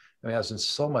walk. I was in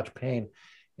so much pain,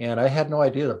 and I had no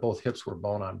idea that both hips were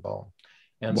bone on bone.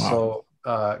 And wow.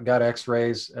 So got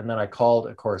x-rays, and then I called,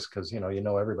 of course, because,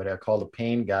 everybody, I called a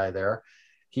pain guy there.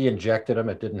 He injected them.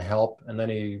 It didn't help. And then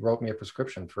he wrote me a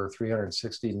prescription for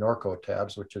 360 Norco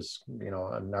tabs, which is,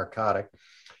 a narcotic.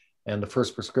 And the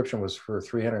first prescription was for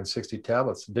 360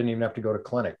 tablets. Didn't even have to go to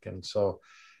clinic. And so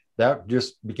that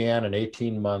just began an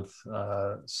 18-month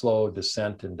slow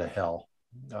descent into hell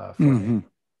for me.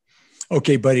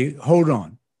 Okay, buddy, hold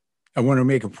on. I want to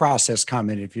make a process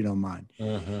comment, if you don't mind.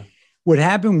 Mm-hmm. What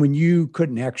happened when you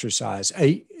couldn't exercise?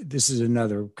 This is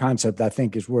another concept I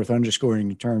think is worth underscoring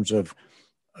in terms of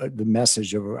the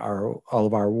message of all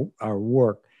of our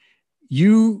work.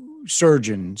 You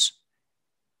surgeons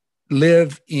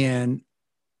live in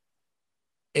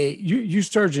you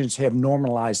surgeons have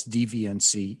normalized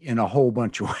deviancy in a whole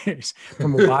bunch of ways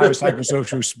from a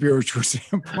biopsychosocial spiritual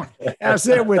standpoint. I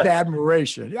say it with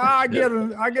admiration. Yeah, I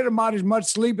get about as much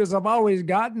sleep as I've always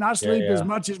gotten. I sleep as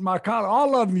much as my colleagues.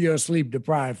 All of you are sleep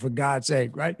deprived, for God's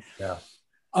sake, right? Yeah.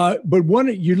 But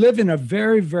you live in a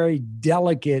very, very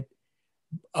delicate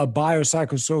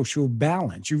biopsychosocial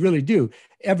balance. You really do.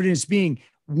 Evidence being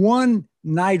one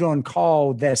night on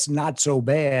call that's not so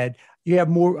bad, you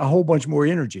have a whole bunch more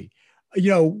energy.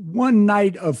 One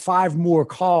night of 5 more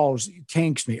calls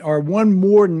tanks me, or one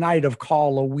more night of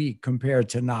call a week compared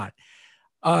to not.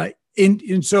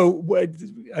 And so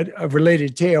a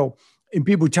related tale, and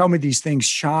people tell me these things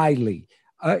shyly.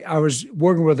 I was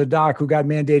working with a doc who got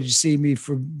mandated to see me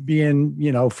for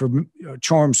being, for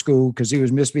charm school because he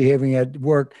was misbehaving at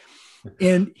work.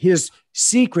 And his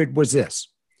secret was this.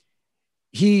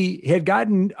 He had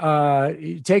taken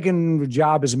a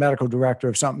job as a medical director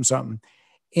of something,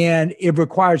 and it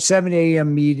required 7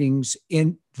 a.m. meetings.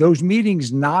 And those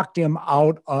meetings knocked him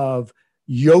out of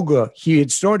yoga. He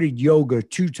had started yoga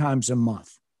 2 times a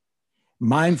month,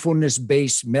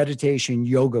 mindfulness-based meditation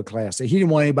yoga class. He didn't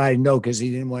want anybody to know because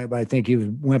he didn't want anybody to think he was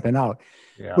wimping out.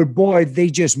 Yeah. But boy, they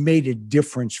just made a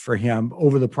difference for him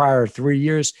over the prior 3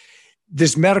 years.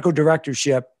 This medical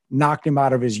directorship knocked him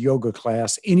out of his yoga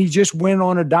class, and he just went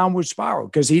on a downward spiral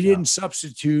because he didn't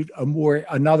substitute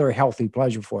another healthy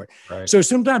pleasure for it. Right. So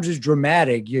sometimes it's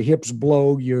dramatic. Your hips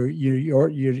blow,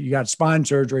 you got spine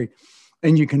surgery,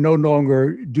 and you can no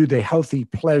longer do the healthy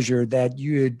pleasure that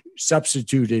you had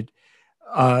substituted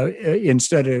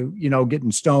instead of,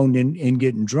 getting stoned and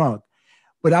getting drunk.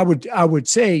 But I would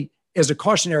say, as a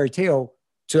cautionary tale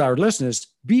to our listeners,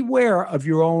 beware of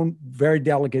your own very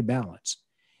delicate balance.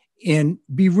 And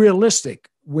be realistic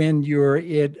when you're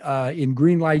in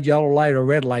green light, yellow light, or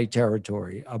red light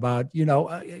territory about,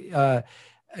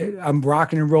 I'm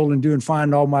rocking and rolling, doing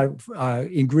fine. All my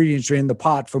ingredients are in the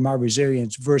pot for my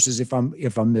resilience versus if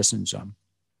I'm missing some.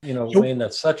 Wayne,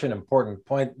 that's such an important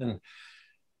point. And,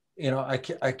 I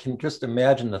can just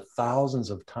imagine the thousands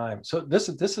of times. So this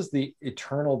is the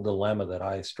eternal dilemma that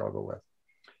I struggle with.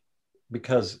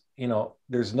 Because,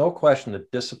 there's no question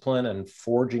that discipline and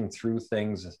forging through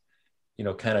things,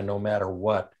 kind of no matter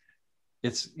what,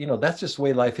 it's, that's just the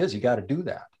way life is. You got to do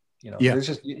that.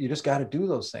 You just got to do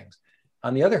those things.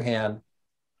 On the other hand,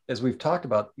 as we've talked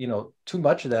about, too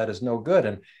much of that is no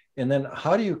good. And then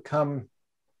how do you come,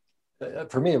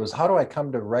 for me, it was, how do I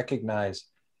come to recognize,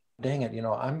 dang it,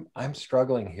 I'm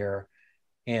struggling here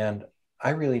and I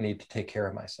really need to take care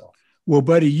of myself. Well,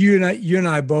 buddy, you and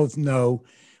I both know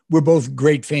we're both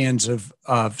great fans of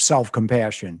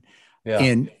self-compassion. Yeah.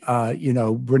 And,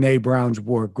 Brene Brown's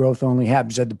work, Growth Only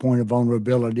Happens at the Point of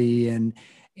Vulnerability, and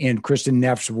Kristen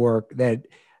Neff's work that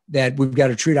we've got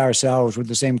to treat ourselves with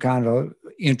the same kind of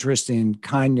interest in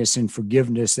kindness and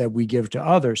forgiveness that we give to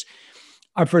others.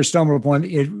 I first stumbled upon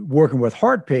it working with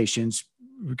heart patients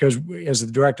because as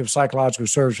the director of psychological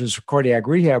services for cardiac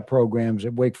rehab programs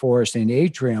at Wake Forest and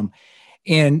Atrium,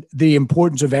 and the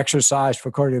importance of exercise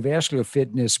for cardiovascular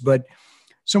fitness. But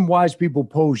some wise people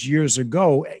posed years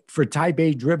ago, for type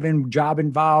A driven, job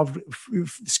involved,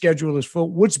 schedule is full,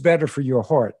 what's better for your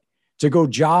heart? To go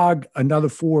jog another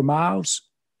 4 miles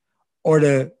or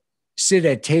to sit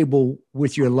at table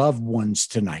with your loved ones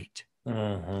tonight?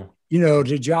 Mm-hmm.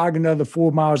 To jog another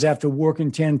 4 miles after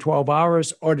working 10, 12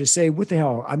 hours, or to say, what the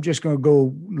hell, I'm just going to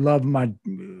go love my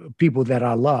people that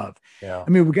I love. Yeah. I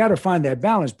mean, we got to find that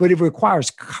balance, but it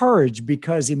requires courage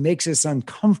because it makes us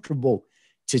uncomfortable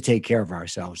to take care of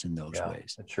ourselves in those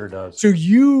ways. It sure does. So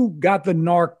you got the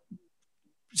NARC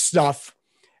stuff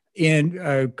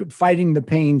in fighting the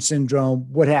pain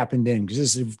syndrome. What happened then? Because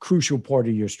this is a crucial part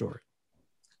of your story.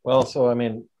 Well, so, I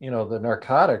mean, the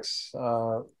narcotics, they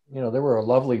were a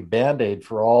lovely Band-Aid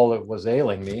for all that was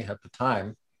ailing me at the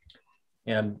time.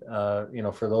 And,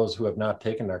 for those who have not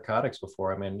taken narcotics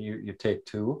before, I mean, you take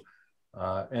 2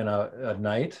 in a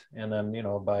night, and then,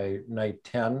 by night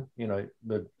 10,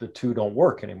 the 2 don't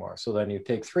work anymore. So then you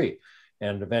take 3,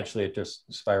 and eventually it just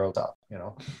spirals up,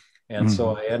 And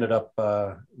so I ended up,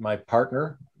 my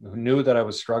partner who knew that I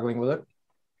was struggling with it,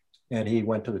 and he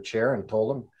went to the chair and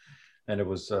told him, and it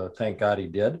was, thank God he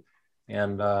did.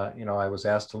 And, I was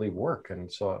asked to leave work.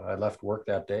 And so I left work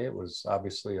that day. It was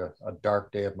obviously a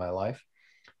dark day of my life.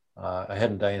 I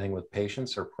hadn't done anything with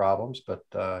patients or problems, but,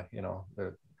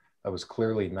 I was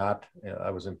clearly not,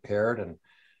 I was impaired, and,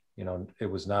 it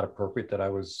was not appropriate that I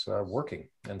was working.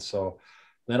 And so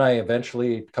then I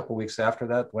eventually, a couple of weeks after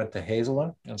that, went to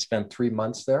Hazelden and spent 3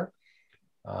 months there.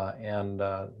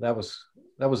 That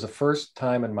was the first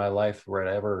time in my life where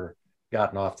I'd ever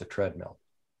gotten off the treadmill.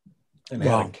 And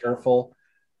had a careful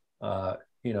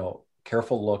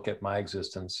look at my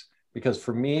existence, because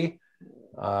for me,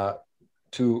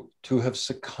 to have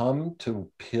succumbed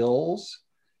to pills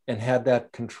and had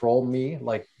that control me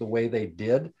like the way they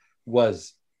did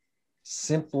was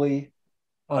simply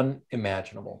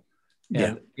unimaginable.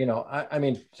 And, I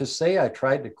mean, to say I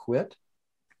tried to quit,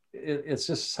 it's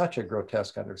just such a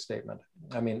grotesque understatement.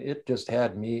 I mean, it just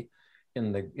had me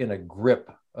in a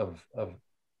grip of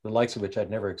the likes of which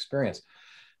I'd never experienced.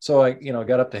 So I,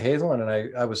 got up to Hazelden,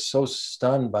 and I was so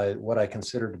stunned by what I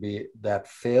considered to be that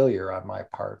failure on my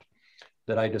part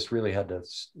that I just really had to,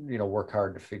 work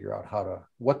hard to figure out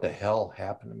what the hell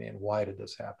happened to me and why did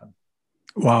this happen?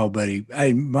 Wow, buddy. I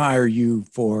admire you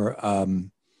for,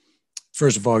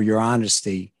 first of all, your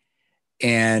honesty.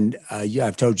 And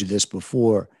I've told you this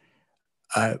before.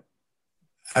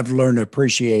 I've learned to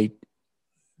appreciate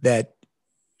that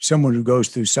someone who goes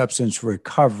through substance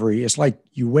recovery, it's like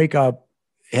you wake up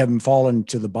having fallen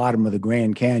to the bottom of the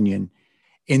Grand Canyon,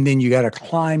 and then you got to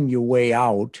climb your way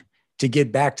out to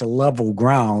get back to level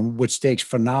ground, which takes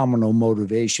phenomenal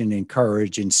motivation and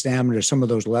courage and stamina. Some of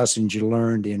those lessons you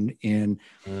learned in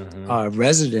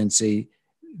residency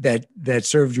that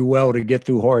served you well to get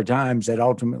through hard times that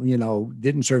ultimately,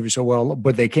 didn't serve you so well,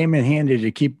 but they came in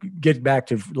handy to get back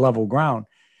to level ground.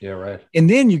 Yeah, right. And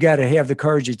then you got to have the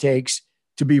courage it takes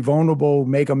to be vulnerable,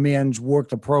 make amends, work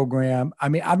the program. I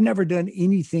mean, I've never done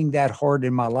anything that hard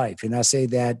in my life. And I say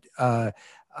that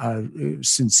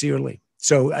sincerely.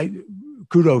 So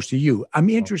kudos to you. I'm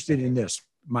interested in this,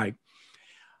 Mike.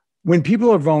 When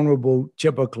people are vulnerable,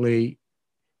 typically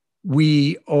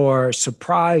we are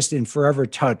surprised and forever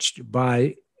touched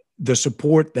by the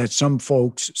support that some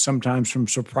folks, sometimes from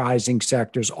surprising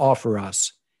sectors, offer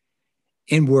us.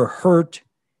 And we're hurt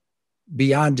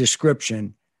beyond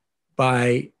description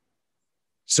by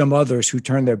some others who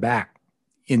turn their back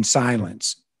in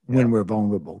silence when we're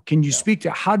vulnerable. Can you speak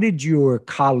to how did your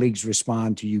colleagues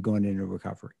respond to you going into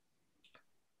recovery?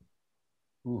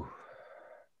 Ooh,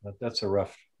 that's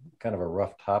kind of a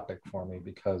rough topic for me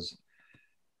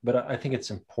but I think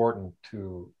it's important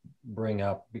to bring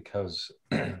up because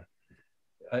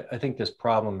I think this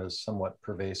problem is somewhat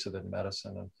pervasive in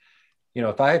medicine. And,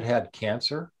 if I had had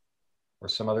cancer or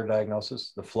some other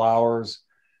diagnosis, the flowers,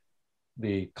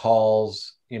 the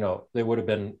calls, I would have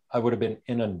been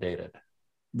inundated,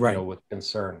 with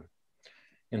concern.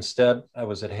 Instead, I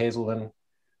was at Hazelden,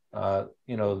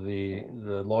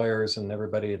 the lawyers and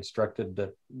everybody instructed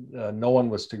that no one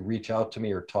was to reach out to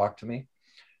me or talk to me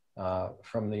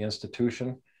from the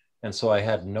institution. And so I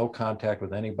had no contact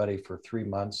with anybody for 3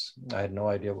 months. I had no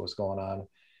idea what was going on.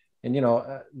 And,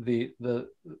 the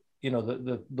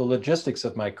logistics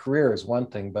of my career is one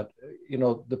thing, but,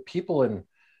 the people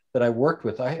that I worked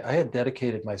with, I had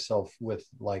dedicated myself with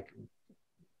like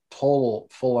total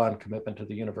full-on commitment to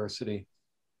the university.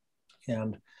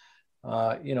 And,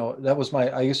 that was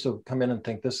I used to come in and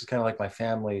think this is kind of like my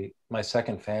family, my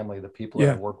second family, the people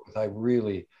I worked with.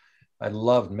 I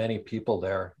loved many people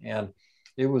there. And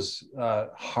it was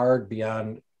hard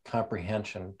beyond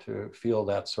comprehension to feel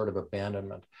that sort of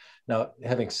abandonment. Now,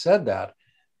 having said that,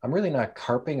 I'm really not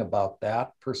carping about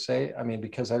that per se. I mean,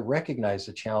 because I recognize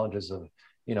the challenges of,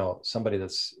 somebody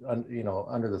that's,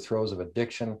 under the throes of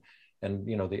addiction and,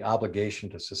 the obligation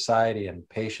to society and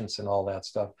patients and all that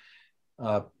stuff.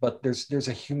 But there's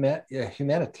a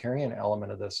humanitarian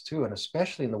element of this too, and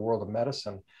especially in the world of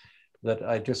medicine that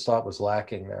I just thought was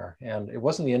lacking there. And it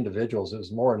wasn't the individuals, it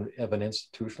was more of an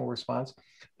institutional response.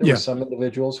 There were some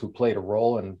individuals who played a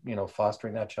role in,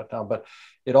 fostering that shutdown, but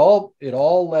it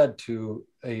all led to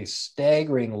a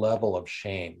staggering level of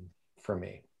shame for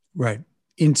me. Right.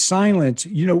 In silence,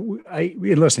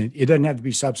 listen, it doesn't have to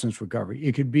be substance recovery.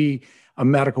 It could be a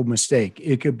medical mistake.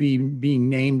 It could be being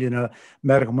named in a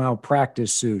medical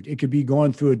malpractice suit. It could be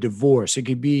going through a divorce. It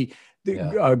could be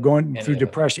going through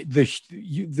depression.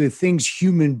 The things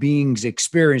human beings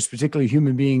experience, particularly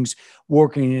human beings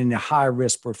working in a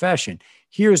high-risk profession.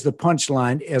 Here's the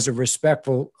punchline: as a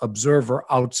respectful observer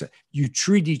outside, you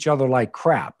treat each other like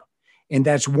crap. And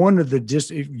that's one of the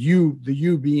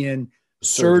you being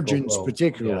surgeons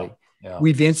particularly.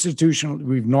 We've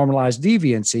normalized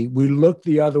deviancy. We look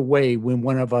the other way when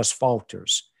one of us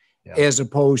falters, as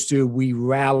opposed to we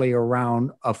rally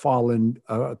around a fallen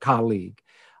colleague.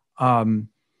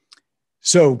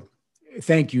 So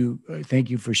thank you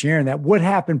for sharing that. What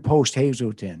happened post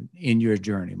Hazelden in your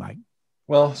journey, Mike?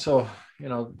 Well, so,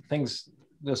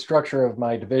 the structure of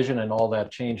my division and all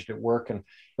that changed at work.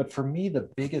 But for me, the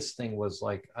biggest thing was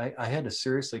like, I had to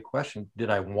seriously question, did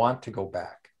I want to go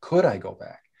back? Could I go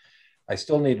back? I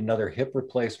still need another hip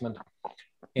replacement.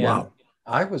 And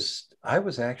I was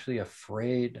actually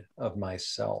afraid of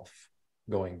myself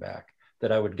going back,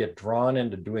 that I would get drawn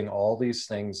into doing all these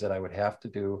things that I would have to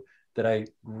do that I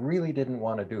really didn't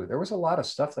want to do. There was a lot of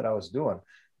stuff that I was doing,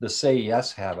 the say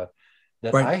yes habit,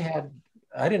 that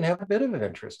I didn't have a bit of an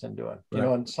interest in doing,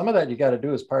 and some of that you got to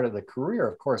do as part of the career,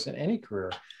 of course, in any career.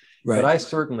 But I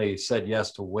certainly said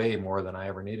yes to way more than I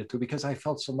ever needed to, because I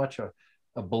felt so much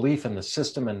a belief in the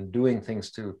system and doing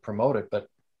things to promote it. But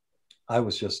I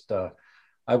was just,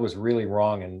 I was really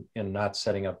wrong in not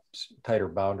setting up tighter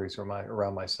boundaries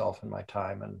around myself and my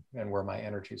time and where my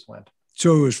energies went.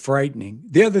 So it was frightening.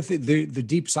 The other thing, the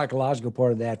deep psychological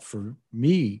part of that for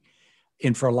me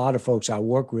and for a lot of folks I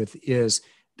work with is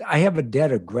I have a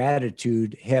debt of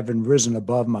gratitude having risen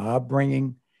above my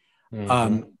upbringing.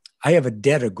 I have a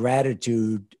debt of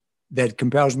gratitude that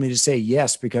compels me to say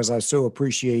yes, because I so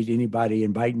appreciate anybody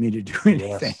inviting me to do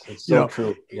anything. Yes, it's so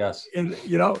true. Yes. And,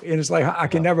 and it's like, I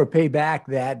can never pay back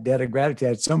that debt of gratitude.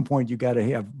 At some point, you got to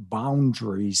have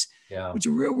boundaries, which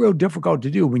are real difficult to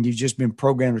do when you've just been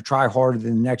programmed to try harder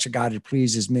than the next guy to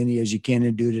please as many as you can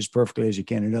and do it as perfectly as you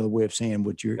can. Another way of saying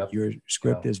what your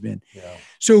script has been. Yeah.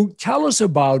 So tell us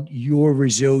about your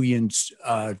resilience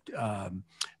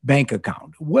bank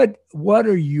account. What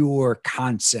are your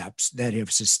concepts that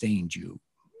have sustained you,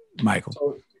 Michael?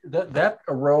 So that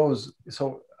arose.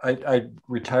 So I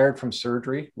retired from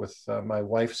surgery with my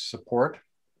wife's support,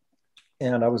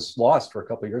 and I was lost for a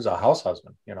couple of years, a house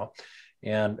husband,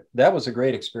 and that was a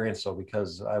great experience though,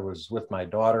 because I was with my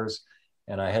daughters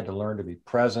and I had to learn to be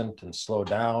present and slow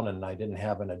down, and I didn't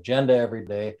have an agenda every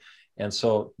day. And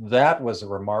so that was a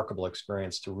remarkable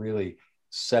experience to really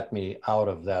set me out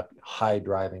of that high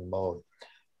driving mode.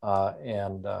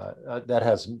 And that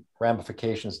has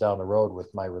ramifications down the road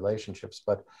with my relationships,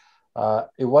 but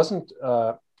it wasn't,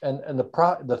 and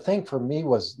the thing for me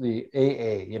was the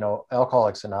AA,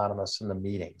 Alcoholics Anonymous, and the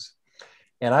meetings.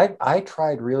 And I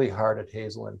tried really hard at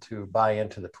Hazelden to buy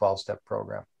into the 12-step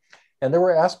program. And there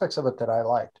were aspects of it that I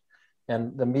liked.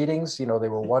 And the meetings, they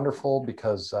were wonderful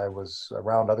because I was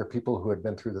around other people who had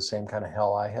been through the same kind of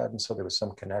hell I had. And so there was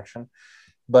some connection.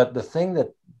 But the thing that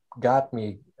got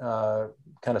me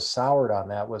kind of soured on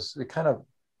that was the kind of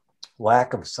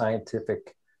lack of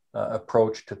scientific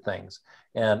approach to things.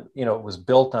 And, it was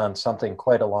built on something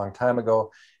quite a long time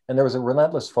ago. And there was a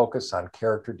relentless focus on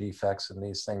character defects and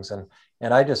these things. And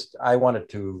I wanted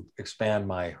to expand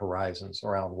my horizons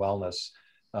around wellness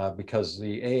because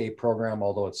the AA program,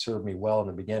 although it served me well in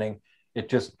the beginning, it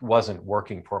just wasn't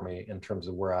working for me in terms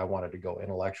of where I wanted to go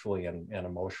intellectually and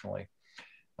emotionally.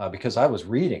 Because I was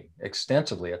reading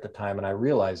extensively at the time, and I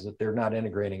realized that they're not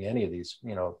integrating any of these,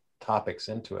 topics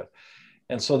into it.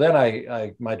 And so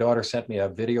then my daughter sent me a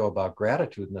video about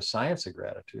gratitude and the science of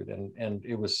gratitude, and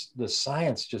it was, the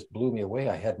science just blew me away.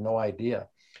 I had no idea.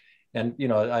 And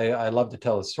I love to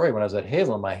tell the story. When I was at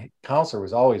Hazelden, my counselor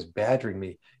was always badgering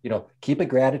me, keep a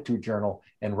gratitude journal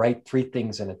and write 3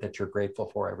 things in it that you're grateful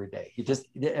for every day.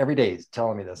 Every day he's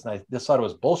telling me this, and I just thought it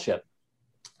was bullshit.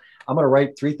 I'm going to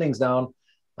write 3 things down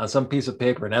on some piece of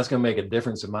paper, and that's going to make a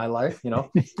difference in my life. I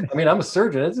mean, I'm a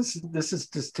surgeon. This is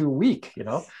just too weak,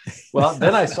 Well,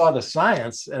 then I saw the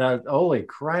science, and holy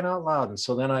crying out loud. And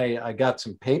so then I got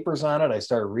some papers on it. I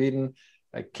started reading.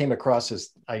 I came across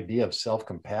this idea of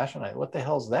self-compassion. What the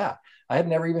hell's that? I had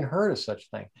never even heard of such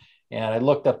thing. And I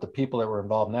looked up the people that were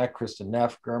involved in that, Kristen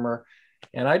Neff, Germer,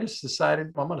 and I just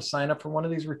decided I'm going to sign up for one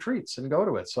of these retreats and go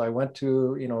to it. So I went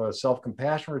to, a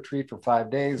self-compassion retreat for 5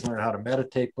 days, learn how to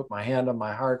meditate, put my hand on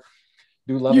my heart,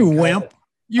 do loving. You wimp.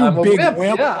 You I'm big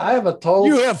wimp. Yeah, I have a total.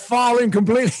 You have fallen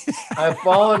completely. I've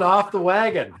fallen off the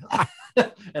wagon.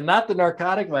 And not the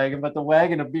narcotic wagon, but the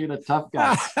wagon of being a tough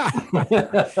guy.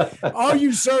 All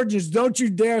you surgeons, don't you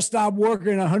dare stop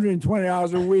working 120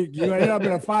 hours a week. You end up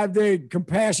in a 5-day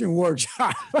compassion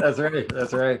workshop. That's right.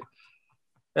 That's right.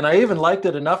 And I even liked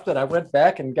it enough that I went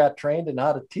back and got trained in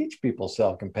how to teach people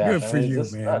self-compassion. Good for you,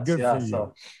 man. Good for you.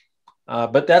 So,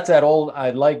 but that's that old,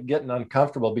 I like getting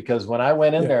uncomfortable, because when I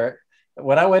went in there,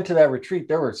 when I went to that retreat,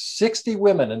 there were 60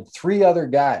 women and 3 other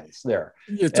guys there.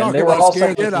 You're talking about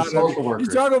scaring it out of you. You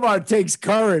talk about it takes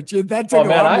courage. That took a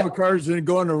lot more courage than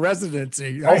going to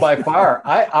residency. Right? Oh, by far.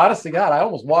 Honest to God, I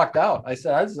almost walked out. I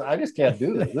said, I just can't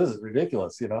do this. This is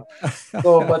ridiculous,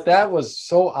 So, but that was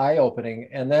so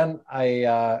eye-opening. And then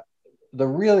the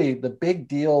big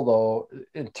deal though,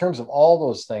 in terms of all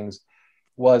those things,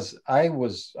 was I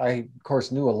of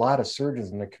course knew a lot of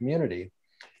surgeons in the community.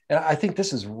 And I think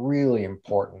this is really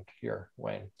important here,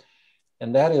 Wayne.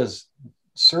 And that is,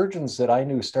 surgeons that I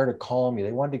knew started calling me.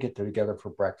 They wanted to get together for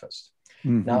breakfast.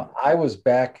 Mm-hmm. Now, I was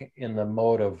back in the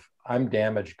mode of, I'm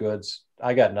damaged goods.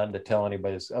 I got nothing to tell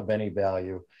anybody of any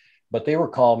value. But they were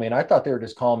calling me, and I thought they were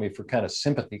just calling me for kind of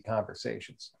sympathy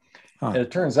conversations. Huh. And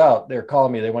it turns out they're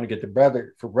calling me, they want to get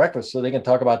together for breakfast so they can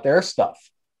talk about their stuff.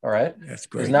 All right? That's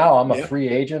great. Because now I'm a free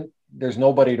agent. There's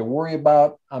nobody to worry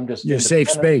about. I'm just safe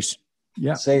space.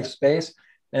 Yeah. Safe space.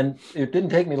 And it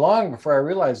didn't take me long before I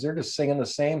realized they're just singing the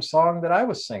same song that I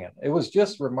was singing. It was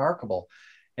just remarkable.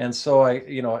 And so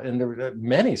and there were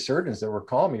many surgeons that were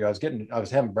calling me. I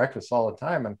was having breakfast all the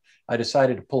time, and I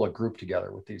decided to pull a group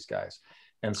together with these guys.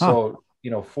 And so,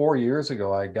 4 years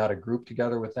ago, I got a group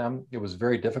together with them. It was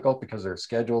very difficult because their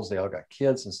schedules, they all got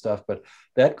kids and stuff, but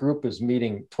that group is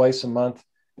meeting twice a month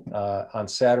on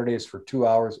Saturdays for 2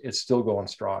 hours. It's still going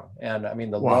strong. And I mean,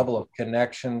 the level of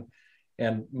connection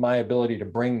and my ability to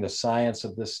bring the science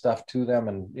of this stuff to them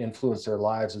and influence their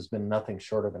lives has been nothing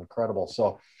short of incredible.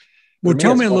 So Well,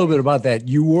 tell me a little bit about that.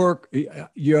 You work,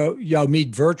 y'all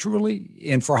meet virtually,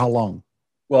 and for how long?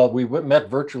 Well, we met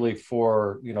virtually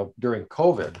for, during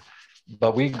COVID,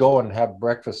 but we go and have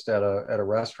breakfast at a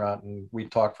restaurant, and we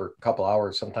talk for a couple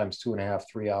hours, sometimes 2.5,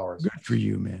 3 hours. Good for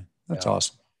you, man. That's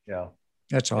awesome. Yeah.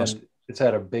 That's awesome. And it's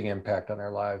had a big impact on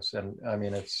our lives. And I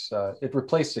mean, it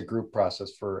replaced the group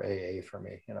process for AA for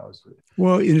me,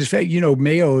 Well, in fact,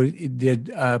 Mayo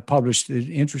did published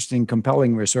interesting,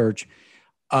 compelling research.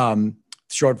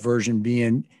 Short version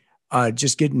being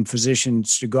just getting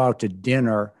physicians to go out to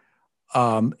dinner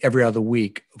every other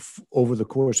week over the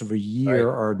course of a year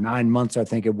or 9 months, I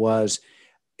think it was,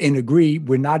 and agree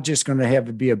we're not just going to have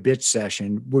it be a bitch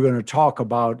session. We're going to talk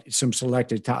about some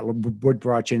selected topics. What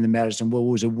brought you into medicine? What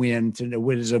was a win?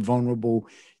 What is a vulnerable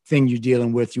thing you're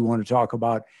dealing with you want to talk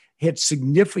about? Had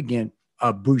significant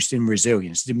boost in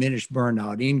resilience, diminished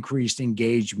burnout, increased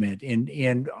engagement,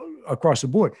 and across the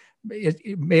board.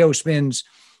 Mayo spends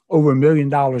over $1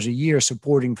 million a year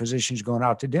supporting physicians going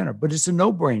out to dinner, but it's a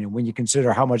no-brainer when you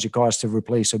consider how much it costs to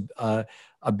replace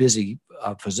a busy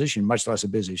physician, much less a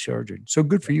busy surgeon. So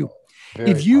good for you.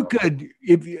 If you could,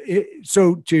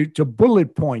 to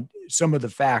bullet point some of the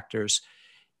factors,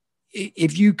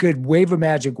 if you could wave a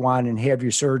magic wand and have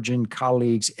your surgeon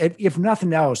colleagues, if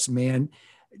nothing else, man,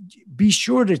 be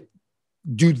sure to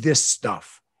do this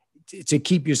stuff to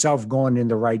keep yourself going in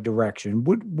the right direction.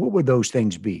 What would those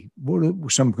things be? What are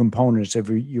some components of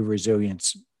your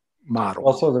resilience model?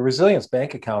 Also, the resilience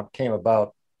bank account came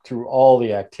about through all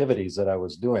the activities that I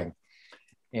was doing.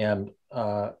 And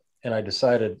I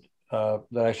decided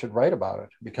that I should write about it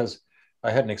because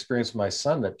I had an experience with my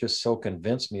son that just so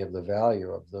convinced me of the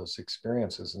value of those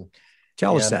experiences. And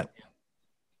tell us that.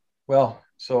 Well,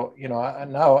 so,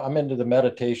 now I'm into the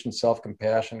meditation,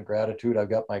 self-compassion, gratitude. I've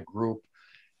got my group.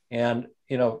 And,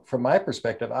 from my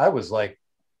perspective, I was like,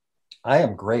 I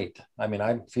am great. I mean,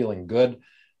 I'm feeling good.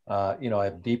 I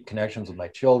have deep connections with my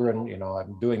children.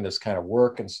 I'm doing this kind of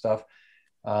work and stuff.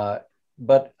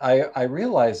 But I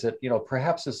realized that,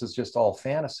 perhaps this is just all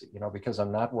fantasy, because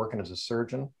I'm not working as a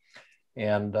surgeon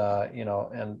and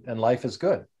life is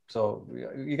good. So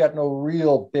you got no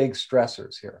real big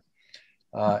stressors here.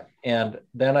 And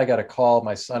then I got a call,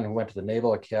 my son who went to the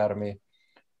Naval Academy,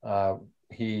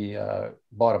 he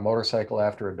bought a motorcycle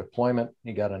after a deployment.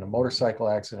 He got in a motorcycle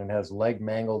accident, had his leg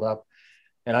mangled up.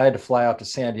 And I had to fly out to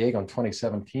San Diego in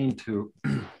 2017 to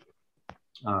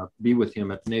be with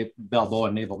him at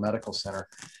Balboa Naval Medical Center.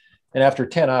 And after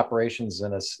 10 operations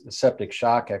and a septic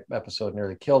shock episode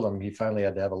nearly killed him, he finally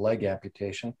had to have a leg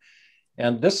amputation.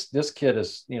 And this kid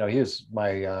is, he is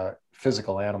my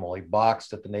physical animal. He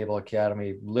boxed at the Naval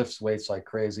Academy, lifts weights like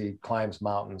crazy, climbs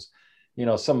mountains.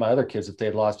 Some of my other kids, if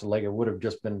they'd lost a leg, it would have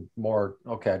just been more,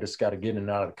 okay, I just got to get in and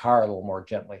out of the car a little more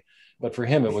gently. But for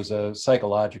him, it was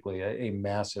psychologically a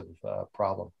massive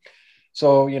problem.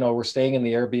 So, we're staying in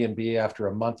the Airbnb after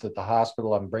a month at the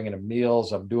hospital. I'm bringing him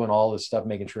meals. I'm doing all this stuff,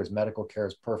 making sure his medical care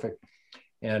is perfect.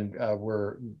 And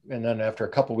then after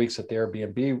a couple of weeks at the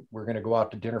Airbnb, we're going to go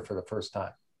out to dinner for the first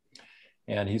time.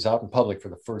 And he's out in public for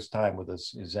the first time with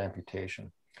his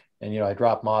amputation. And, I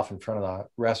drop him off in front of the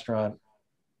restaurant.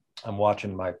 I'm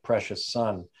watching my precious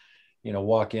son,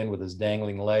 walk in with his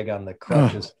dangling leg on the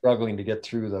crutches, struggling to get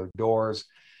through the doors.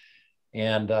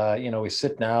 And, we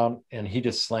sit down and he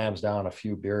just slams down a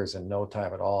few beers in no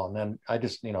time at all. And then I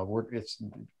just,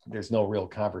 there's no real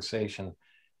conversation.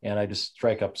 And I just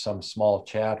strike up some small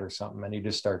chat or something. And he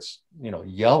just starts,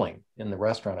 yelling in the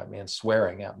restaurant at me and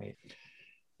swearing at me.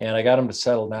 And I got him to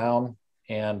settle down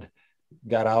and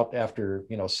got out after,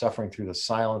 suffering through the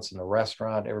silence in the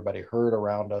restaurant. Everybody heard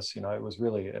around us. It was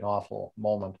really an awful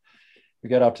moment. We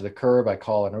got out to the curb. I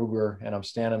call an Uber and I'm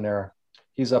standing there.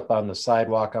 He's up on the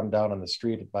sidewalk. I'm down on the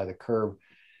street by the curb.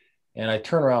 And I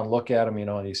turn around, look at him,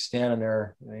 and he's standing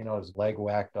there, his leg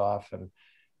whacked off.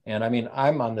 And I mean,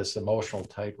 I'm on this emotional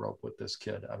tightrope with this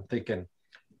kid. I'm thinking,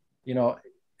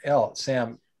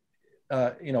 Sam,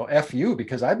 F you,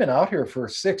 because I've been out here for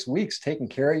 6 weeks taking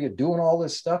care of you, doing all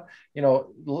this stuff.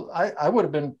 I would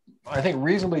have been, I think,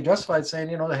 reasonably justified saying,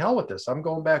 the hell with this. I'm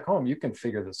going back home. You can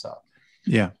figure this out.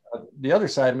 Yeah. The other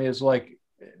side of me is like,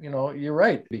 you're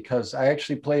right, because I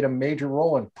actually played a major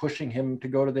role in pushing him to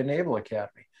go to the Naval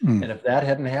Academy. And if that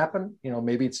hadn't happened,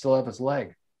 maybe he'd still have his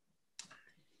leg.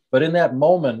 But in that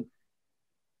moment,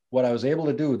 what I was able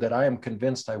to do that I am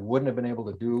convinced I wouldn't have been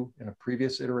able to do in a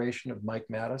previous iteration of Mike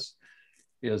Mattis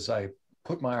is I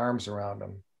put my arms around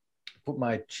him, put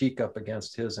my cheek up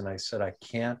against his, and I said, I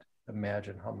can't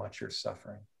imagine how much you're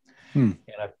suffering. And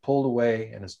I pulled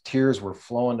away and his tears were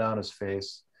flowing down his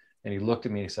face. And he looked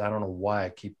at me and he said, I don't know why I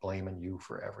keep blaming you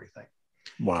for everything.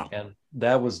 Wow. And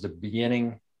that was the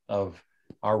beginning of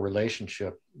our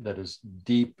relationship that is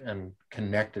deep and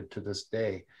connected to this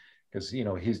day. Because, you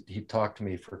know, he talked to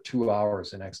me for 2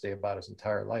 hours the next day about his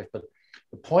entire life. But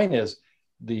the point is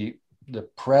the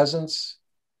presence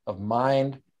of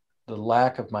mind, the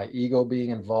lack of my ego being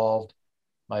involved,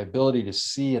 my ability to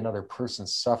see another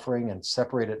person's suffering and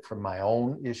separate it from my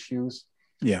own issues.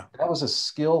 Yeah. That was a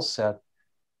skill set,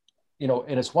 you know,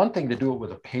 and it's one thing to do it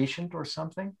with a patient or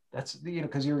something. That's, you know,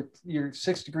 because you're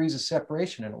 6 degrees of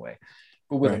separation in a way.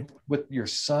 But with your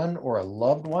son or a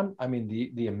loved one, I mean,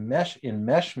 the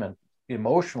enmeshment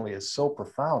emotionally is so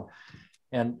profound.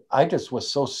 And I just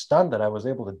was so stunned that I was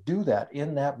able to do that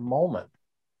in that moment.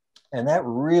 And that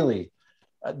really,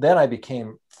 then I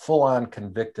became full on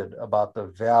convicted about the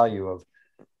value of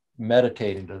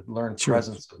meditating to learn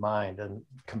presence of mind and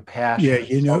compassion.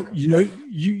 Yeah,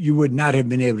 you would not have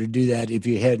been able to do that if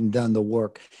you hadn't done the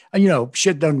work. And, you know,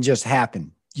 shit doesn't just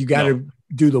happen. You got to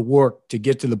do the work to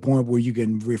get to the point where you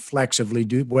can reflexively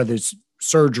do, whether it's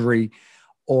surgery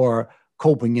or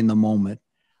coping in the moment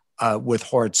with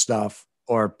hard stuff,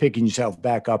 or picking yourself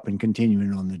back up and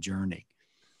continuing on the journey.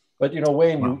 But, you know,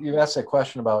 Wayne, you asked that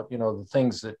question about, you know, the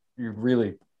things that you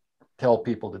really tell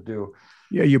people to do.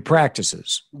 Yeah, your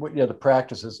practices. Yeah, the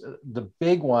practices. The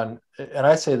big one, and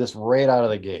I say this right out of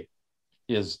the gate,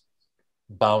 is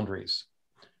boundaries.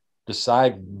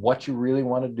 Decide what you really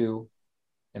want to do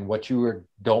and what you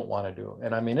don't want to do.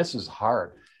 And I mean, this is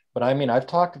hard, but I mean, I've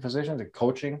talked to physicians and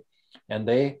coaching, and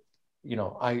they, you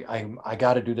know, I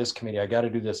got to do this committee. I got to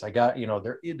do this. I got, you know,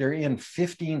 they're in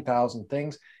 15,000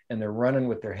 things and they're running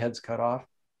with their heads cut off.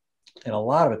 And a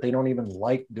lot of it, they don't even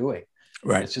like doing.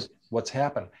 Right. It's just what's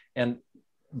happened. And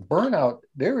burnout,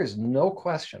 there is no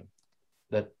question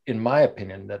that, in my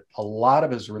opinion, that a lot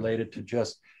of it is related to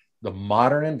just the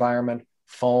modern environment,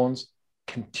 phones,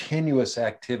 continuous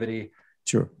activity.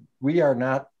 Sure. We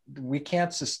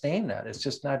can't sustain that. It's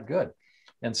just not good.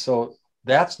 And so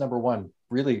that's number one,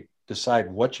 really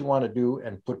decide what you want to do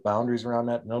and put boundaries around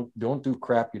that. No, don't do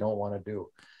crap you don't want to do.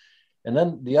 And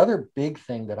then the other big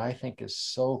thing that I think is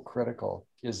so critical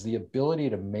is the ability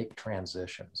to make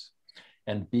transitions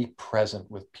and be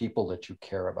present with people that you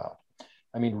care about.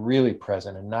 I mean, really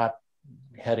present and not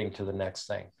heading to the next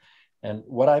thing. And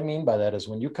what I mean by that is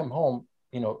when you come home,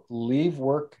 you know, leave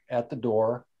work at the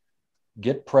door,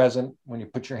 get present when you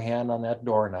put your hand on that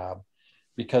doorknob,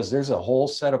 because there's a whole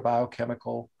set of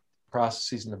biochemical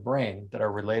processes in the brain that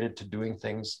are related to doing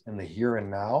things in the here and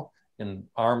now, in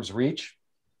arm's reach,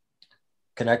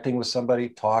 connecting with somebody,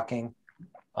 talking,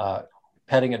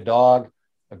 petting a dog,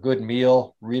 a good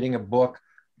meal, reading a book.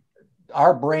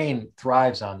 Our brain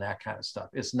thrives on that kind of stuff.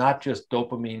 It's not just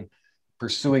dopamine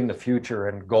pursuing the future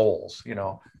and goals, you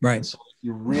know. Right. And so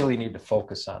you really need to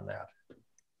focus on that.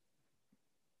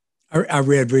 I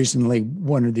read recently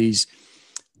one of these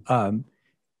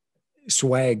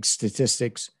swag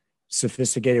statistics,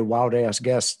 sophisticated wild ass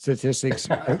guess statistics.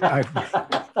 I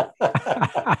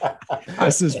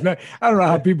suspect, I don't know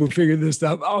how people figure this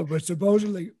stuff out, but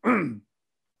supposedly,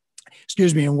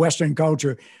 excuse me, in Western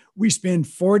culture, we spend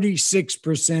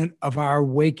 46% of our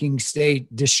waking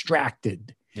state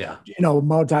distracted. Yeah. You know,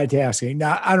 multitasking.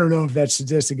 Now, I don't know if that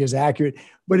statistic is accurate,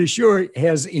 but it sure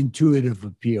has intuitive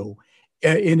appeal.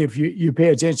 And if you pay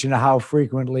attention to how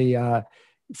frequently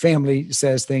family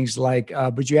says things like,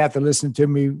 but you have to listen to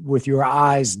me with your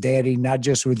eyes, Daddy, not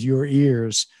just with your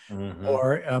ears. Mm-hmm.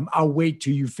 Or I'll wait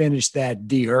till you finish that,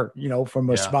 dear, you know,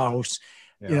 from a spouse.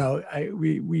 Yeah. You know,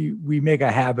 we make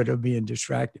a habit of being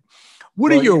distracted.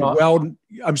 What are your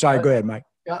I'm sorry, go ahead, Mike.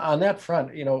 On that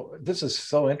front, you know, this is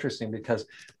so interesting because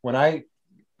when I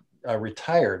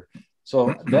retired,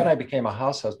 so then I became a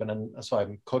house husband. And so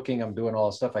I'm cooking, I'm doing all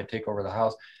the stuff. I take over the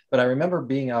house. But I remember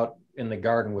being out in the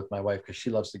garden with my wife because she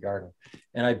loves the garden.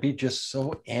 And I'd be just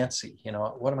so antsy, you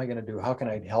know, what am I going to do? How can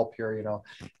I help here? You know,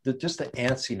 just the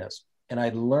antsiness. And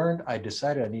I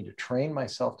decided I need to train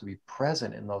myself to be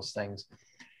present in those things.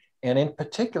 And in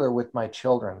particular with my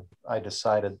children, I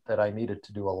decided that I needed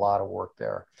to do a lot of work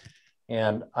there.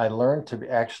 And I learned to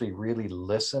actually really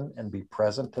listen and be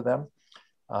present to them.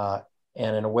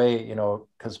 And in a way, you know,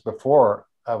 because before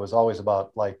I was always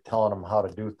about like telling them how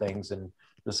to do things and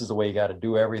this is the way you got to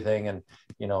do everything. And,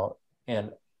 you know,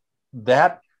 and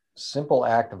that simple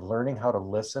act of learning how to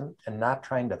listen and not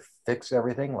trying to fix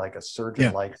everything like a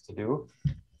surgeon likes to do,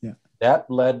 that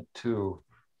led to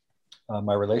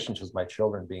my relationships with my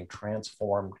children being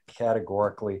transformed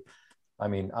categorically. I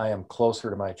mean, I am closer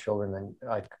to my children than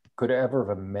I could ever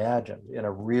have imagined in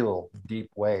a real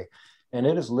deep way. And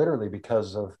it is literally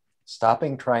because of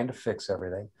stopping trying to fix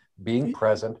everything, being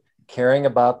present, caring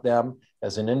about them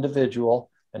as an individual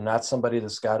and not somebody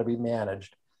that's got to be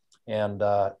managed. And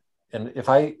and if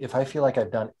I feel like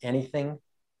I've done anything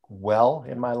well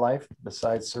in my life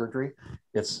besides surgery,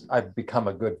 I've become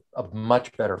a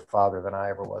much better father than I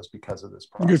ever was because of this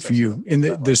process. Good for you. And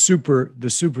the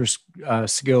super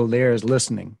skill there is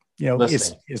listening.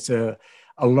 Listening. It's a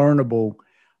learnable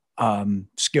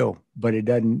skill, but it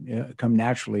doesn't come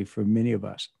naturally for many of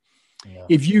us. Yeah.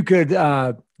 If you could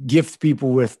gift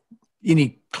people with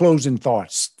any closing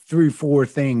thoughts, 3 or 4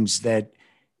 things that,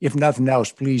 if nothing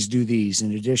else, please do these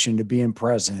in addition to being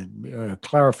present,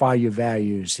 clarify your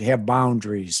values, have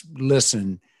boundaries,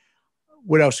 listen.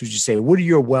 What else would you say? What are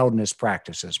your wellness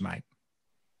practices, Mike?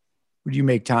 What do you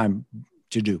make time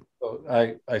to do?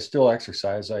 I still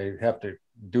exercise. I have to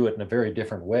do it in a very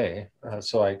different way.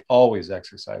 So I always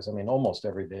exercise. I mean, almost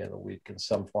every day of the week in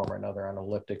some form or another on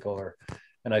elliptical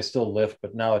and I still lift,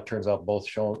 but now it turns out both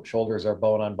shoulders are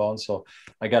bone on bone. So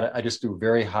I just do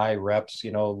very high reps,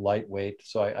 lightweight.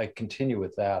 So I continue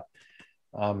with that.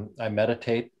 I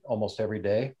meditate almost every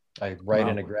day. I write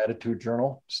in a gratitude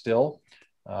journal still.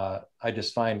 I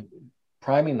just find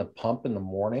priming the pump in the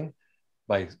morning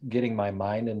by getting my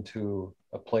mind into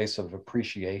a place of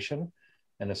appreciation,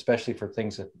 and especially for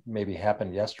things that maybe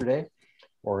happened yesterday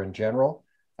or in general,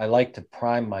 I like to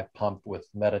prime my pump with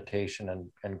meditation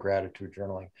and gratitude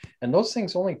journaling. And those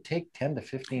things only take 10 to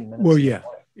 15 minutes. Well, yeah.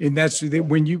 And that's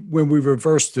when we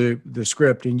reversed the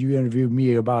script and you interviewed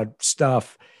me about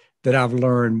stuff that I've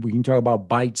learned, we can talk about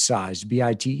bite-sized,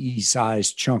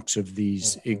 BITE-sized chunks of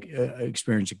these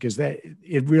experiences,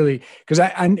 because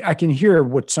I can hear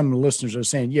what some of the listeners are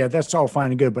saying. Yeah, that's all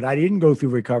fine and good, but I didn't go through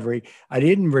recovery. I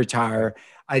didn't retire.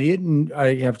 I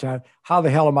have time. How the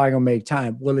hell am I going to make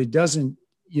time? Well, it doesn't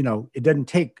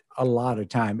take a lot of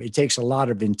time. It takes a lot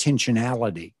of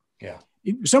intentionality. Yeah.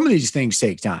 Some of these things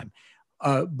take time,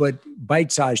 but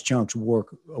bite-sized chunks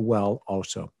work well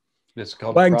also.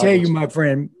 But I can tell you, my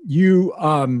friend, you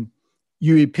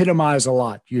epitomize a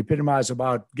lot. You epitomize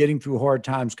about getting through hard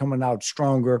times, coming out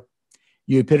stronger.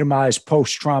 You epitomize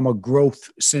post-trauma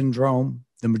growth syndrome.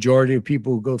 The majority of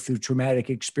people who go through traumatic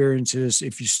experiences,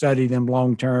 if you study them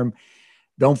long-term,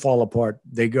 don't fall apart.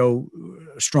 They go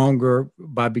stronger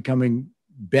by becoming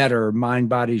better mind,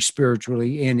 body,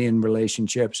 spiritually, and in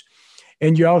relationships.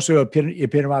 And you also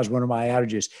epitomize one of my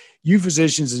adages. You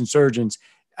physicians and surgeons,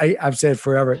 I've said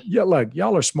forever, yeah, look,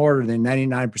 y'all are smarter than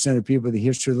 99% of people in the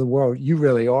history of the world. You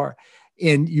really are.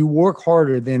 And you work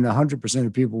harder than 100%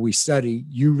 of people we study.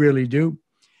 You really do.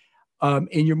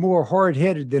 And you're more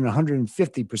hard-headed than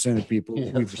 150% of people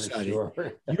we've studied.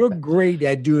 Sure. You're great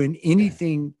at doing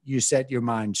anything you set your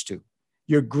minds to.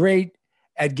 You're great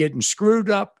at getting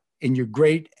screwed up, and you're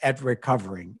great at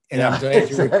recovering. And I'm glad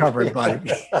you recovered,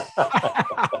 buddy.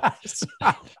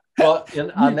 Well,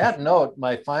 on that note,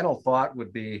 my final thought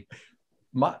would be,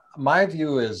 my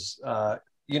view is,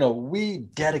 we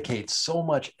dedicate so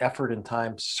much effort and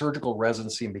time to surgical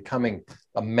residency and becoming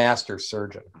a master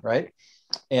surgeon, right?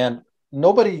 And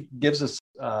nobody gives us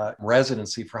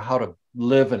residency for how to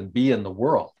live and be in the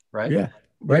world, right? Yeah.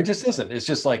 Right. It just isn't. It's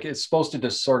just like, it's supposed to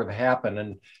just sort of happen,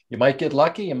 and you might get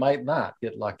lucky, you might not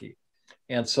get lucky.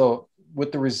 And so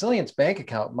with the Resilience Bank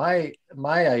account, my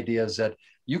idea is that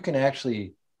you can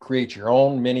actually create your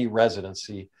own mini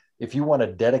residency if you want to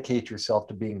dedicate yourself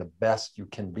to being the best you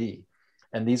can be.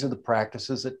 And these are the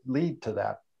practices that lead to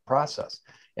that process.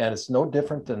 And it's no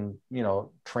different than,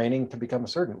 training to become a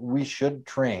surgeon. We should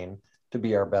train to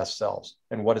be our best selves.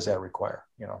 And what does that require?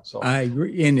 So I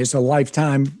agree. And it's a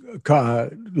lifetime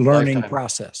learning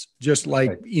process, just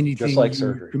like anything just like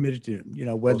surgery. You're committed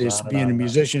to, whether it's being a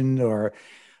musician or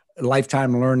a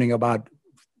lifetime learning about,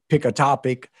 pick a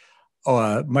topic,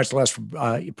 much less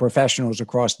professionals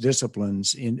across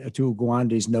disciplines, in Atul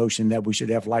Gawande's notion that we should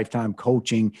have lifetime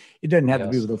coaching. It doesn't have to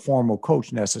be with a formal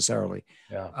coach necessarily,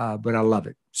 but I love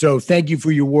it. So thank you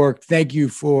for your work. Thank you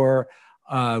for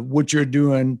what you're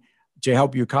doing to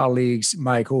help your colleagues,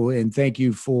 Michael, and thank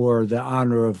you for the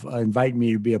honor of inviting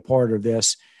me to be a part of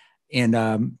this.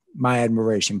 And my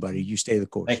admiration, buddy. You stay the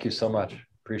course. Thank you so much.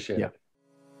 Appreciate it.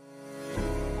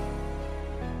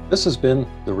 This has been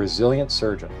The Resilient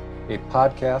Surgeon, a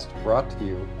podcast brought to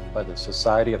you by the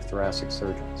Society of Thoracic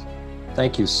Surgeons.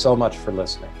 Thank you so much for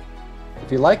listening.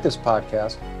 If you like this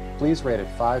podcast, please rate it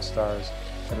 5 stars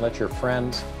and let your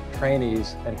friends,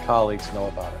 trainees, and colleagues know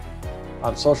about it.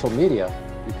 On social media,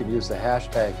 you can use the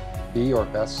hashtag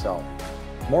 #BeYourBestSelf.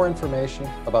 More information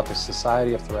about the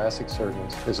Society of Thoracic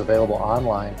Surgeons is available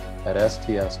online at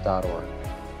sts.org.